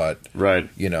Chuckle Hut. Right.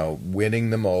 Winning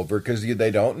them over, because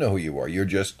they don't know who you are. You're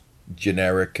just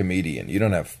generic comedian. You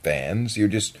don't have fans. You're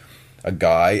just a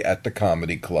guy at the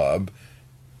comedy club,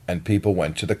 and people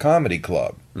went to the comedy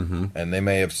club. Mm-hmm. And they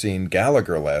may have seen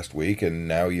Gallagher last week, and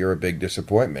now you're a big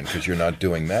disappointment because you're not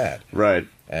doing that. Right.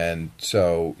 And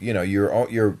so,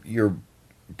 you're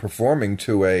performing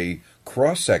to a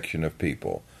cross-section of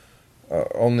people,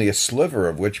 only a sliver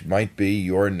of which might be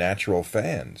your natural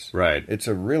fans. Right. It's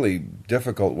a really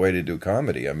difficult way to do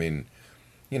comedy. I mean,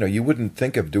 you wouldn't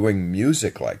think of doing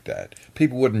music like that.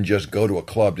 People wouldn't just go to a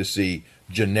club to see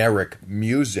generic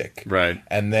music. Right.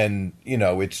 And then,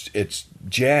 it's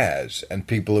jazz, and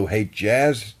people who hate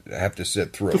jazz have to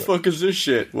sit through the fuck is this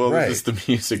shit? Well, right. This is the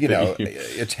music.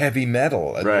 It's heavy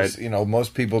metal. And right.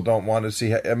 Most people don't want to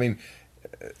see. I mean,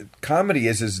 comedy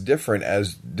is as different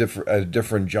as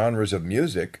different genres of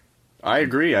music. I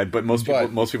agree, but most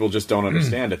people just don't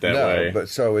understand it that way. But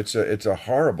so it's a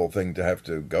horrible thing to have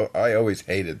to go. I always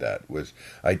hated that.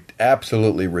 I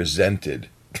absolutely resented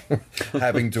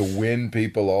having to win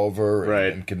people over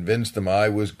right. and convince them I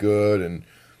was good. And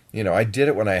I did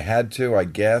it when I had to, I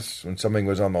guess, when something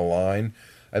was on the line.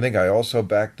 I think I also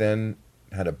back then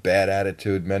had a bad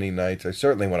attitude many nights. I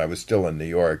certainly, when I was still in New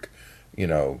York,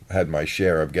 had my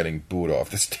share of getting booed off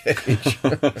the stage.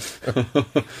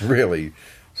 Really,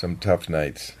 some tough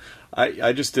nights.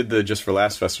 I just did the Just for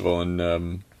Laughs festival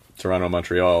in Toronto,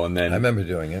 Montreal, and then I remember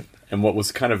doing it. And what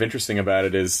was kind of interesting about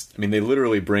it is, I mean, they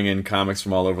literally bring in comics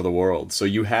from all over the world. So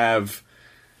you have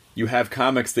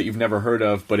comics that you've never heard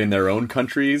of, but in their own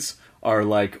countries are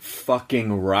like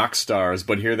fucking rock stars.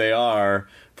 But here they are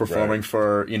performing right.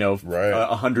 for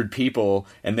 100 people,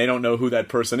 and they don't know who that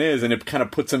person is, and it kind of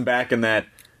puts them back in that.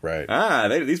 Right.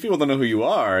 These people don't know who you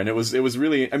are, and it was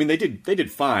really. I mean, they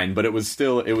did fine, but it was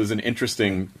an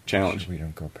interesting challenge. We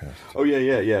don't go past. Oh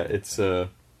yeah. It's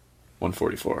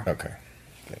 1:44. Okay,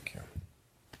 thank you.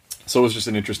 So it was just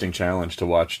an interesting challenge to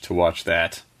watch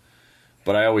that.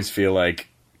 But I always feel like,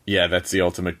 yeah, that's the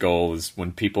ultimate goal, is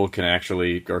when people can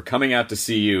actually are coming out to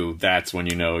see you. That's when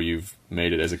you've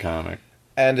made it as a comic.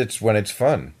 And it's when it's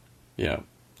fun. Yeah.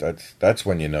 That's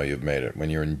when you've made it, when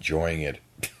you're enjoying it.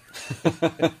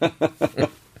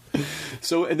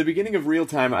 So in the beginning of Real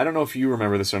Time, I don't know if you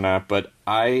remember this or not, but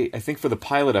I think for the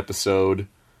pilot episode,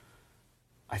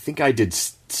 I think I did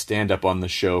stand up on the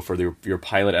show for your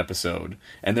pilot episode,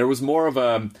 and there was more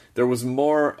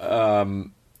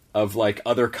of like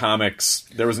other comics.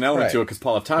 There was an element right. to it because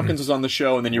Paul F. Tompkins was on the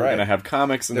show, and then you were right. going to have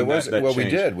comics, and that changed. We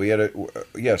did. We had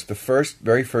the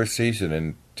very first season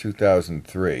in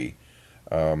 2003.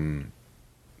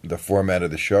 The format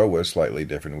of the show was slightly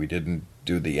different. We didn't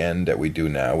do the end that we do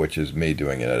now, which is me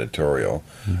doing an editorial.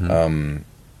 Mm-hmm.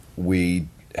 We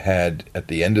had, at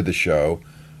the end of the show,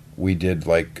 we did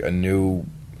like a new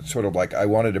sort of like, I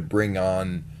wanted to bring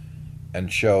on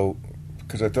and show,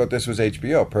 because I thought this was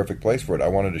HBO, perfect place for it. I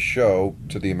wanted to show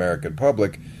to the American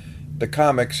public the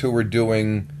comics who were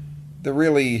doing the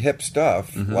really hip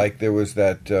stuff. Mm-hmm. Like there was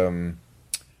that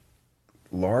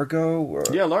Largo?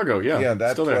 Largo, yeah. Yeah,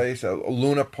 that still place.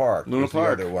 Luna Park. Luna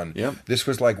Park. The other one. Yep. This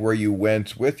was like where you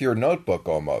went with your notebook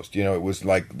almost. It was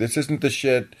like, this isn't the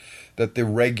shit that the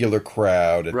regular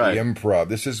crowd at right. the Improv.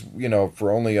 This is, for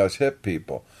only us hip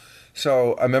people.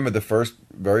 So I remember the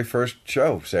very first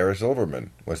show, Sarah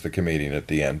Silverman was the comedian at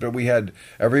the end. But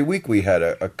every week we had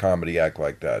a comedy act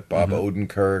like that. Bob mm-hmm.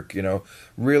 Odenkirk,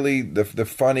 really the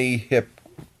funny, hip,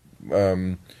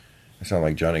 I sound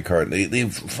like Johnny Carter. The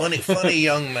funny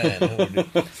young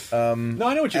man. No,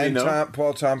 I know what you mean, though.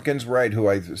 Paul Tompkins, right, who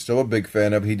I'm still a big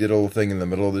fan of. He did a little thing in the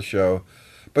middle of the show.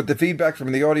 But the feedback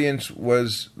from the audience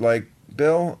was like,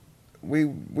 Bill, we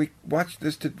watched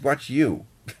this to watch you.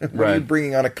 Why are you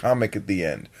bringing on a comic at the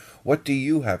end? What do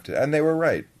you have to... And they were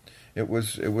right. It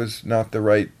was not the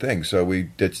right thing, so we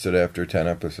ditched it after 10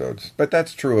 episodes. But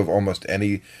that's true of almost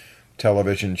any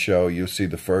television show. You see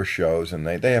the first shows, and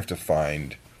they have to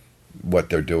find what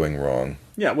they're doing wrong.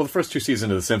 Yeah, well, the first two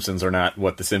seasons of The Simpsons are not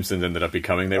what The Simpsons ended up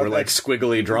becoming. They were like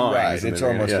squiggly drawings. Right, it's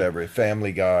almost every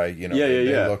Family Guy,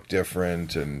 they look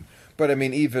different. But I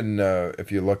mean, even if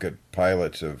you look at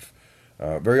pilots of...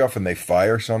 very often they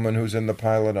fire someone who's in the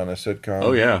pilot on a sitcom.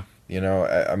 Oh, yeah.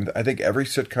 I think every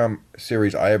sitcom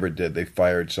series I ever did, they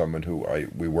fired someone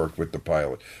we worked with the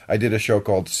pilot. I did a show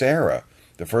called Sarah,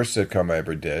 the first sitcom I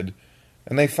ever did.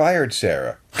 And they fired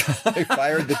Sarah. They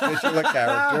fired the titular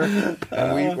character,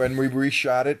 and we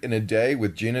reshot it in a day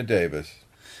with Gina Davis.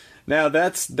 Now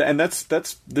that's one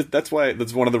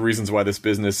of the reasons why this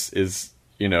business is,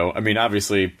 I mean,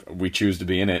 obviously we choose to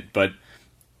be in it, but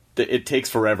it takes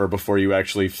forever before you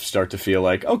actually start to feel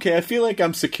like, okay, I feel like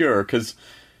I'm secure, because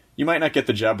you might not get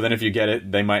the job, but then if you get it,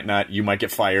 you might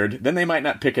get fired, then they might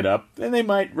not pick it up, then they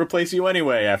might replace you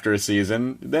anyway after a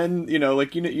season, then, you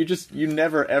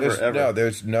never, ever. No,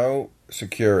 there's no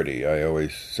security, I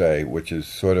always say, which is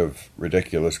sort of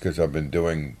ridiculous, because I've been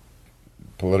doing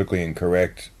politically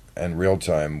incorrect and real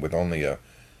time with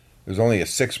there's only a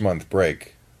 6-month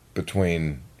break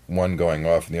between one going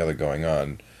off and the other going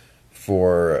on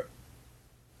for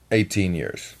 18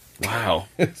 years. Wow.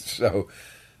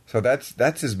 So that's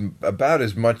about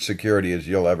as much security as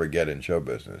you'll ever get in show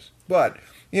business. But,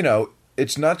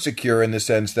 it's not secure in the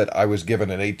sense that I was given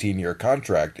an 18-year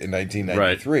contract in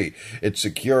 1993. Right. It's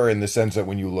secure in the sense that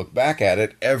when you look back at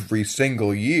it, every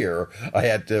single year I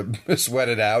had to sweat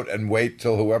it out and wait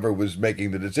till whoever was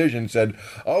making the decision said,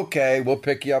 okay, we'll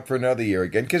pick you up for another year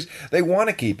again. Because they want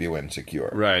to keep you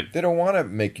insecure. Right. They don't want to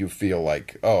make you feel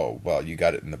like, oh, well, you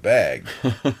got it in the bag.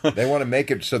 They want to make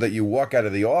it so that you walk out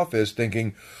of the office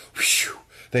thinking, whew,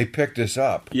 they picked us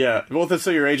up. Yeah, well, that's so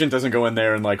your agent doesn't go in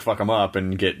there and fuck them up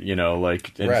and get they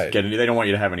don't want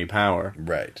you to have any power.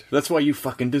 Right. That's why you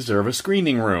fucking deserve a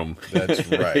screening room. That's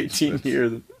right. 18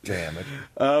 years. Damn it.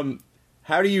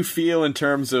 How do you feel in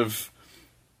terms of?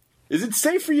 Is it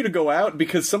safe for you to go out?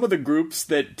 Because some of the groups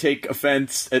that take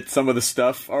offense at some of the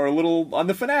stuff are a little on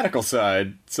the fanatical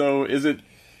side. So is it?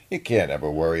 You can't ever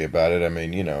worry about it. I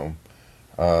mean,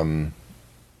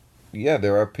 yeah,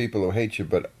 there are people who hate you,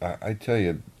 but I tell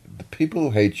you, the people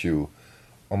who hate you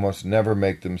almost never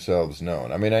make themselves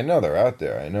known. I mean, I know they're out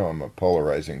there. I know I'm a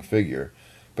polarizing figure,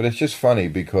 but it's just funny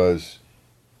because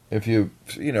if you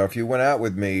went out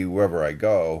with me wherever I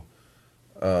go,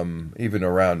 even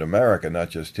around America, not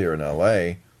just here in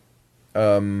L.A.,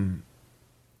 for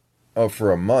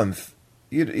a month,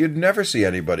 you'd never see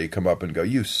anybody come up and go,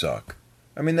 "You suck."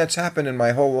 I mean, that's happened in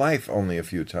my whole life only a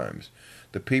few times.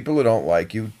 The people who don't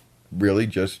like you really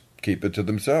just keep it to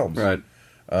themselves. Right.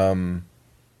 And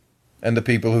the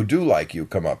people who do like you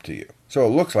come up to you. So it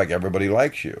looks like everybody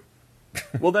likes you.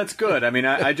 Well, that's good. I mean,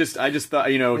 I just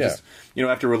thought,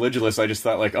 after Religulous, I just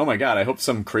thought oh my God, I hope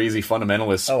some crazy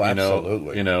fundamentalist,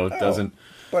 absolutely. doesn't.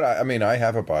 But I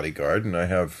have a bodyguard, and I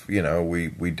have,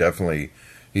 we definitely,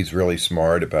 he's really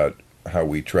smart about how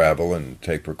we travel and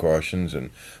take precautions.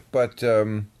 But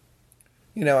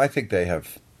I think they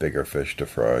have bigger fish to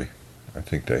fry. I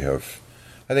think they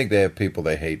have people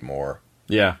they hate more.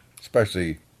 Yeah.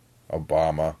 Especially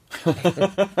Obama.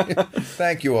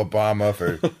 Thank you, Obama,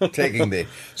 for taking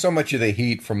so much of the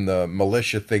heat from the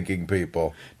militia-thinking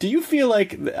people. Do you feel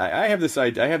like I have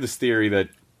this theory that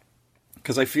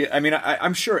because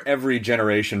I'm sure every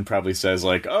generation probably says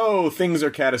oh, things are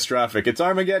catastrophic. It's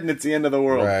Armageddon. It's the end of the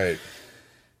world. Right.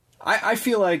 I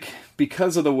feel like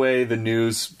because of the way the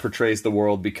news portrays the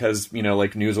world, because,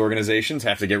 news organizations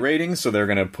have to get ratings, so they're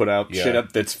going to put out shit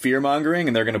up that's fear-mongering,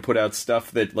 and they're going to put out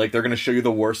stuff that, they're going to show you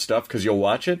the worst stuff because you'll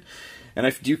watch it.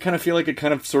 And do you kind of feel like it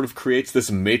kind of sort of creates this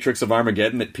matrix of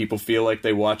Armageddon that people feel like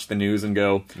they watch the news and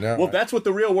go, that's what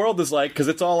the real world is like because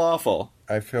it's all awful?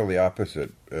 I feel the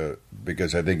opposite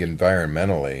because I think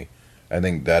environmentally, I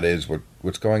think that is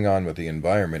what's going on with the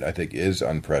environment, I think is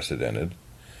unprecedented.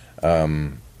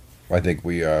 I think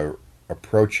we are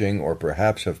approaching or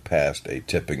perhaps have passed a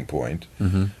tipping point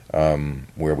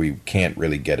where we can't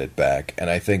really get it back. And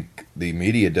I think the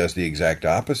media does the exact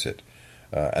opposite.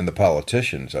 And the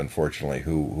politicians, unfortunately,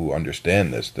 who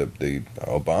understand this, the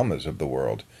Obamas of the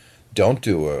world, don't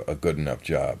do a good enough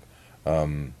job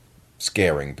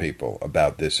scaring people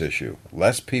about this issue.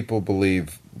 Less people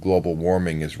believe global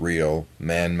warming is real,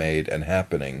 man-made, and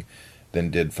happening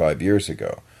than did 5 years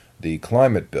ago. The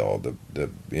climate bill, the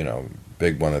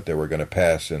big one that they were going to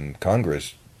pass in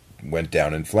Congress, went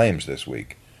down in flames this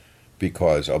week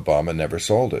because Obama never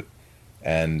sold it.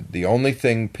 And the only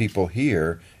thing people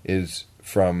hear is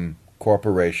from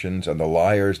corporations and the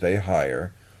liars they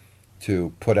hire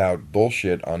to put out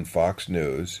bullshit on Fox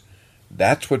News.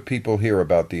 That's what people hear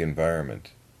about the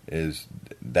environment. Is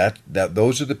that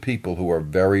those are the people who are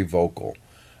very vocal.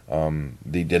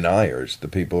 The deniers, the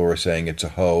people who are saying it's a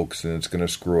hoax and it's going to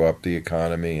screw up the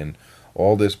economy and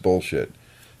all this bullshit.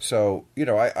 So,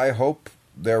 I hope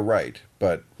they're right,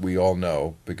 but we all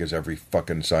know, because every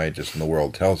fucking scientist in the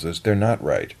world tells us, they're not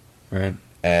right. Right.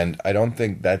 And I don't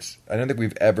think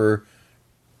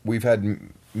we've had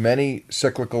many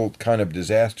cyclical kind of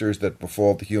disasters that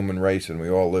befall the human race and we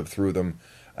all live through them.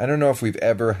 I don't know if we've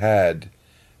ever had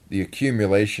the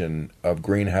accumulation of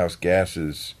greenhouse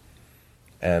gases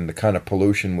and the kind of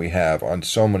pollution we have on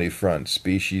so many fronts.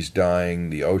 Species dying,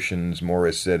 the oceans more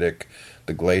acidic,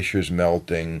 the glaciers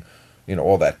melting,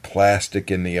 all that plastic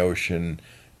in the ocean.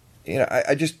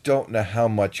 I just don't know how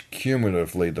much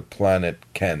cumulatively the planet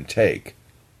can take.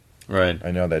 Right.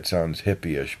 I know that sounds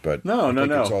hippie-ish, but I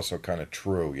think it's also kind of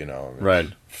true, Right.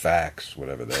 Facts,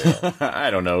 whatever they are.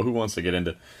 I don't know. Who wants to get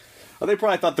into... Oh, they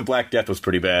probably thought the Black Death was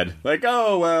pretty bad. Like,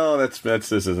 oh well,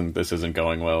 this isn't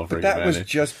going well for But that humanity. was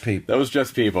just people. That was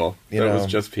just people. Was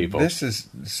just people. This is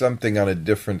something on a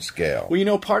different scale.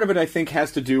 Well, part of it I think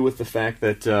has to do with the fact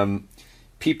that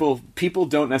people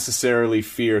don't necessarily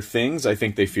fear things. I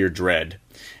think they fear dread.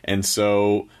 And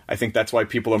so I think that's why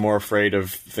people are more afraid of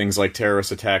things like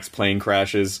terrorist attacks, plane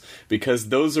crashes, because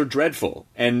those are dreadful.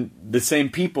 And the same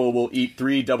people will eat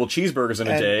 3 double cheeseburgers in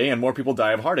a day, and more people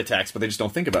die of heart attacks, but they just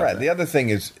don't think about it. Right. The other thing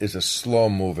is a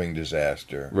slow-moving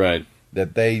disaster. Right.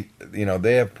 That they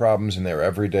have problems in their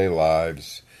everyday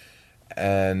lives.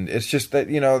 And it's just that,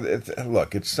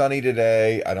 look, it's sunny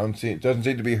today. It doesn't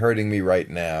seem to be hurting me right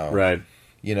now. Right.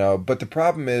 But the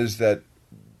problem is that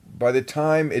by the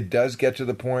time it does get to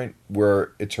the point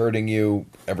where it's hurting you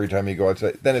every time you go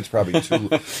outside, then it's probably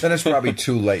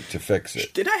too late to fix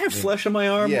it. Did I have flesh on my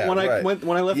arm when I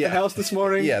left the house this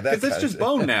morning? Yeah, because it's just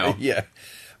bone now. Yeah,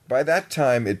 by that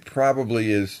time it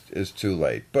probably is too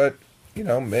late. But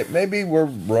maybe we're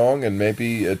wrong, and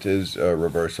maybe it is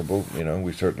reversible.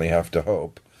 We certainly have to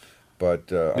hope.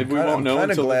 But I'm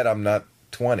kind of glad I'm not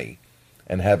 20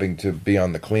 and having to be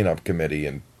on the cleanup committee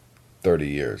in 30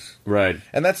 years. Right.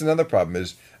 And that's another problem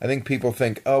is I think people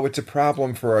think, oh, it's a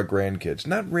problem for our grandkids.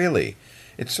 Not really.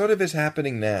 It sort of is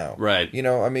happening now. Right.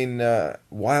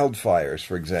 Wildfires,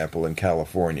 for example, in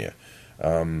California.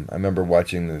 I remember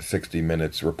watching the 60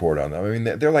 Minutes report on them. I mean,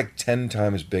 they're like 10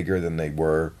 times bigger than they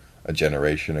were a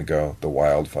generation ago, the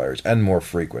wildfires, and more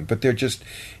frequent. But they're just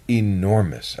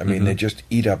enormous. I mean, they just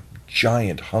eat up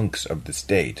giant hunks of the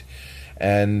state.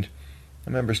 And I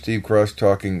remember Steve Croft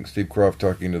talking to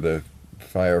the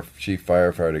chief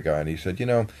firefighter guy, and he said,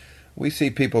 we see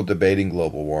people debating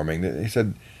global warming. He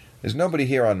said, there's nobody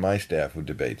here on my staff who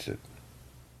debates it.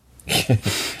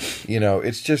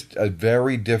 It's just a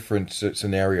very different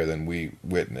scenario than we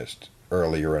witnessed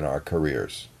earlier in our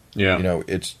careers. Yeah.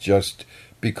 It's just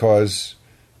because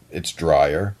it's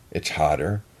drier, it's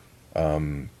hotter.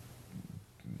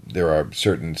 There are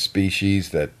certain species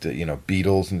that,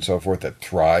 beetles and so forth, that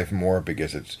thrive more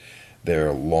because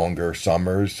they're longer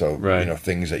summers. So, right.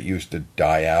 Things that used to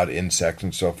die out, insects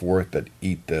and so forth, that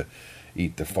eat the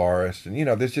forest. And,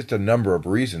 there's just a number of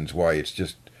reasons why it's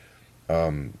just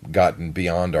gotten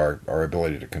beyond our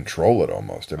ability to control it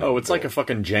almost. I mean, it's like a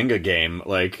fucking Jenga game.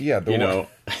 Like, the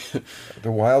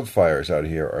wildfires out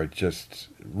here are just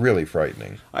really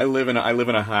frightening. I live in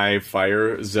a high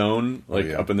fire zone,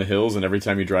 up in the hills, and every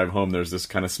time you drive home, there's this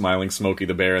kind of smiling Smokey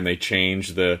the Bear, and they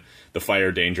change the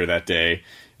fire danger that day.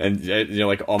 And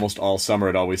almost all summer,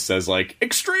 it always says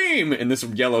extreme in this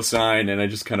yellow sign, and I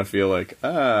just kind of feel like,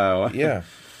 oh, yeah.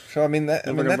 So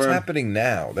that's happening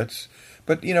now.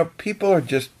 But people are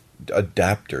just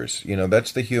adapters.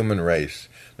 That's the human race.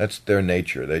 That's their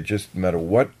nature. They just, no matter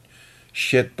what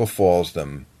shit befalls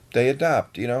them, they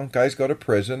adapt. Guys go to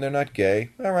prison. They're not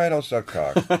gay. All right, I'll suck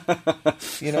cock.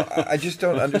 I just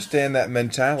don't understand that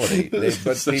mentality.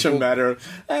 But such a matter of,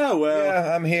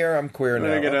 yeah, I'm here. I'm queer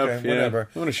now. I get up, whatever.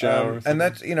 I want to shower. And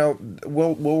that's,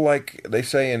 we'll like they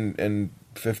say in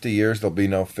 50 years there'll be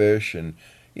no fish, and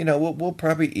we'll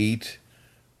probably eat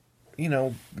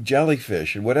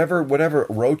jellyfish and whatever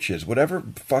roaches, whatever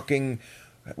fucking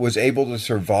was able to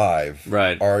survive,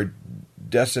 right, are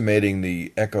decimating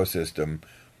the ecosystem.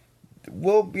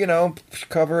 We'll,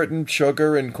 cover it in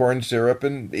sugar and corn syrup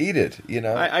and eat it,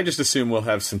 I just assume we'll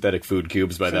have synthetic food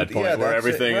cubes by that point, where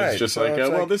everything is just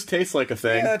so this tastes like a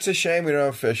thing. Yeah, it's a shame we don't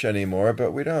have fish anymore,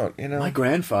 but we don't, My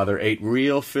grandfather ate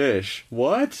real fish.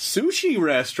 What? Sushi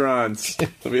restaurants.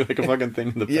 It'll be like a fucking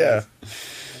thing in the past. Yeah.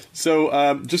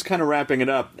 So, just kind of wrapping it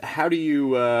up, how do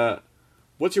you,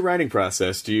 what's your writing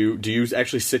process? Do you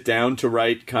actually sit down to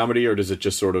write comedy, or does it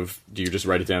just do you just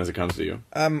write it down as it comes to you?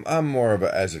 I'm more of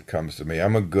a as it comes to me.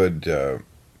 I'm good at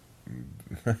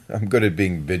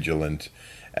being vigilant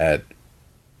at,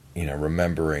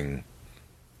 remembering.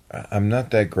 I'm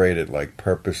not that great at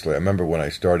purposely. I remember when I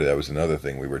started, that was another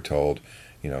thing we were told,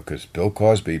 because Bill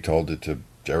Cosby told it to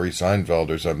Jerry Seinfeld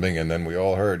or something, and then we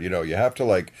all heard, you have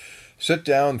to sit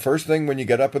down first thing when you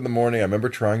get up in the morning. I remember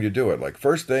trying to do it.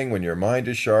 First thing when your mind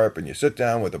is sharp and you sit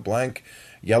down with a blank,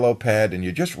 yellow pad, and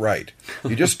you just write.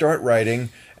 You just start writing,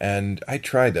 and I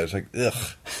tried that. I was like, ugh,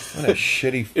 what a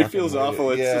shitty fucking It feels way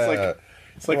awful. It's just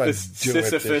it's like this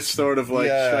Sisyphus sort of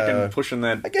fucking pushing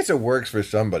that. I guess it works for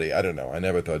somebody. I don't know. I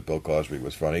never thought Bill Cosby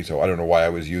was funny, so I don't know why I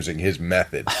was using his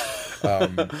method.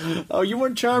 Oh, you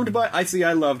weren't charmed by? I see.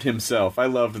 I loved himself. I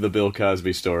loved the Bill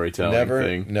Cosby storytelling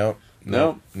thing. No,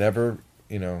 never.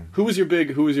 You know, Who was your big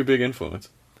influence?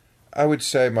 I would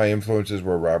say my influences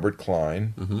were Robert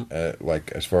Klein,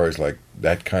 like as far as like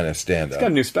that kind of stand-up. He's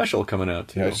got a new special coming out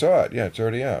too. Yeah, I saw it. Yeah, it's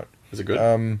already out. Is it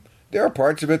good? There are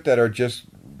parts of it that are just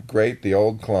great. The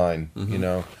old Klein, you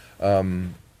know.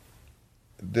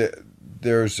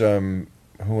 There's who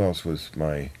else was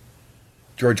my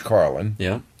George Carlin?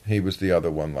 Yeah. He was the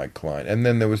other one like Klein. And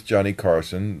then there was Johnny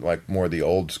Carson, like more the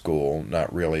old school,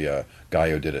 not really a guy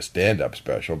who did a stand-up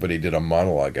special, but he did a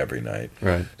monologue every night.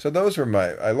 Right. So those were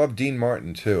I love Dean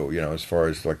Martin too, you know, as far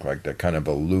as like that kind of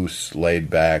a loose, laid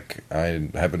back, I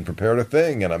haven't prepared a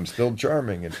thing and I'm still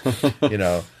charming. And, you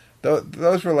know,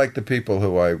 those were like the people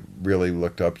who I really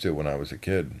looked up to when I was a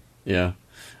kid. Yeah.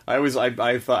 I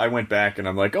thought I went back and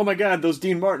I'm like, oh my God, those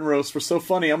Dean Martin roasts were so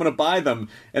funny. I'm going to buy them.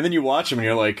 And then you watch them and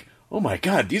you're like, oh my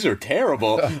God, these are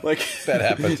terrible. Like that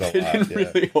happens a lot. They didn't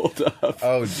really hold up.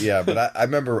 Oh yeah, but I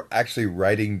remember actually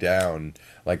writing down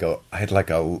I had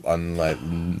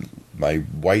on my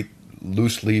white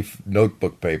loose leaf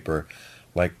notebook paper,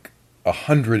 like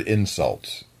 100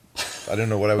 insults. I don't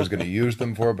know what I was going to use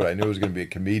them for, but I knew it was going to be a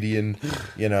comedian,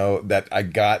 you know, that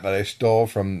I stole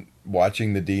from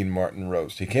watching the Dean Martin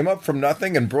roast. He came up from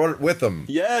nothing and brought it with him.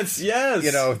 Yes.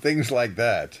 You know, things like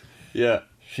that. Yeah.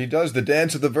 She does the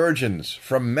Dance of the Virgins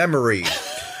from memory.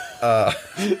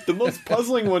 The most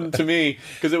puzzling one to me,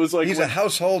 because it was like... He's a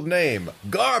household name.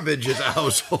 Garbage is a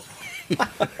household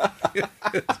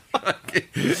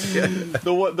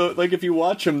like if you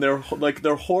watch them, they're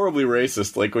horribly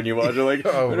racist. Like when you watch it, like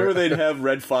whenever they'd have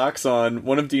Red Fox on,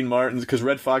 one of Dean Martin's, because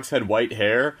Red Fox had white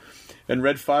hair, and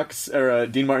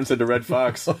Dean Martin said to Red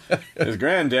Fox, his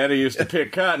granddaddy used to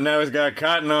pick cotton, now he's got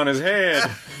cotton on his head.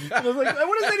 And I was like,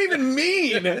 what does that even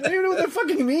mean? I don't even know what that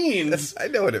fucking means. I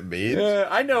know what it means.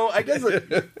 I know. I guess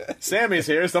Sammy's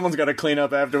here. Someone's got to clean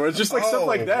up afterwards. Just like stuff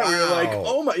like that, where you're like,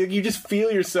 oh my, you just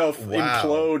feel yourself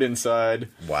implode inside.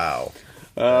 Wow.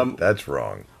 That's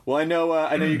wrong. Well, I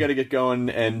know you got to get going,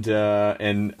 and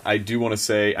I do want to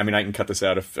say, I mean, I can cut this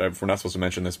out if we're not supposed to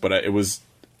mention this, but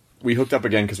we hooked up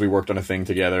again because we worked on a thing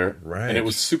together, right? And it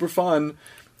was super fun,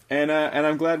 and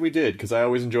I'm glad we did, because I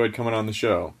always enjoyed coming on the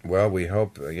show. Well, we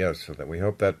hope we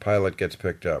hope that pilot gets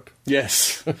picked up.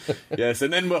 Yes, yes,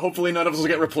 and then hopefully none of us will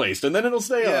get replaced, and then it'll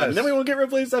stay on, and then we won't get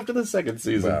replaced after the second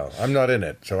season. Well, I'm not in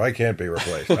it, so I can't be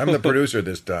replaced. I'm the producer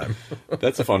this time.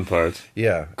 That's the fun part.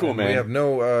 Yeah, cool, man. We have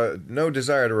no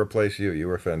desire to replace you. You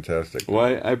were fantastic. Well,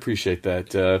 I appreciate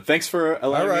that. Thanks for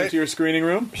allowing me into your screening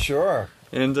room. Sure.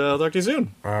 And I'll talk to you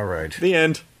soon. All right. The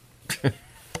end.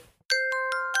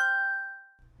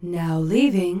 Now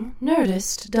leaving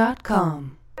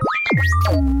Nerdist.com.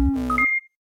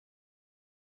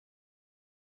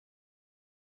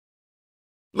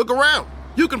 Look around.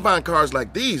 You can find cars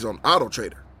like these on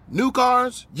AutoTrader. New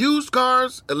cars, used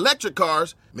cars, electric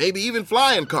cars, maybe even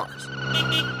flying cars.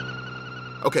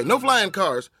 Okay, no flying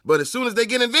cars, but as soon as they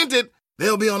get invented,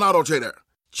 they'll be on AutoTrader.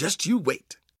 Just you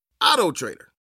wait. AutoTrader.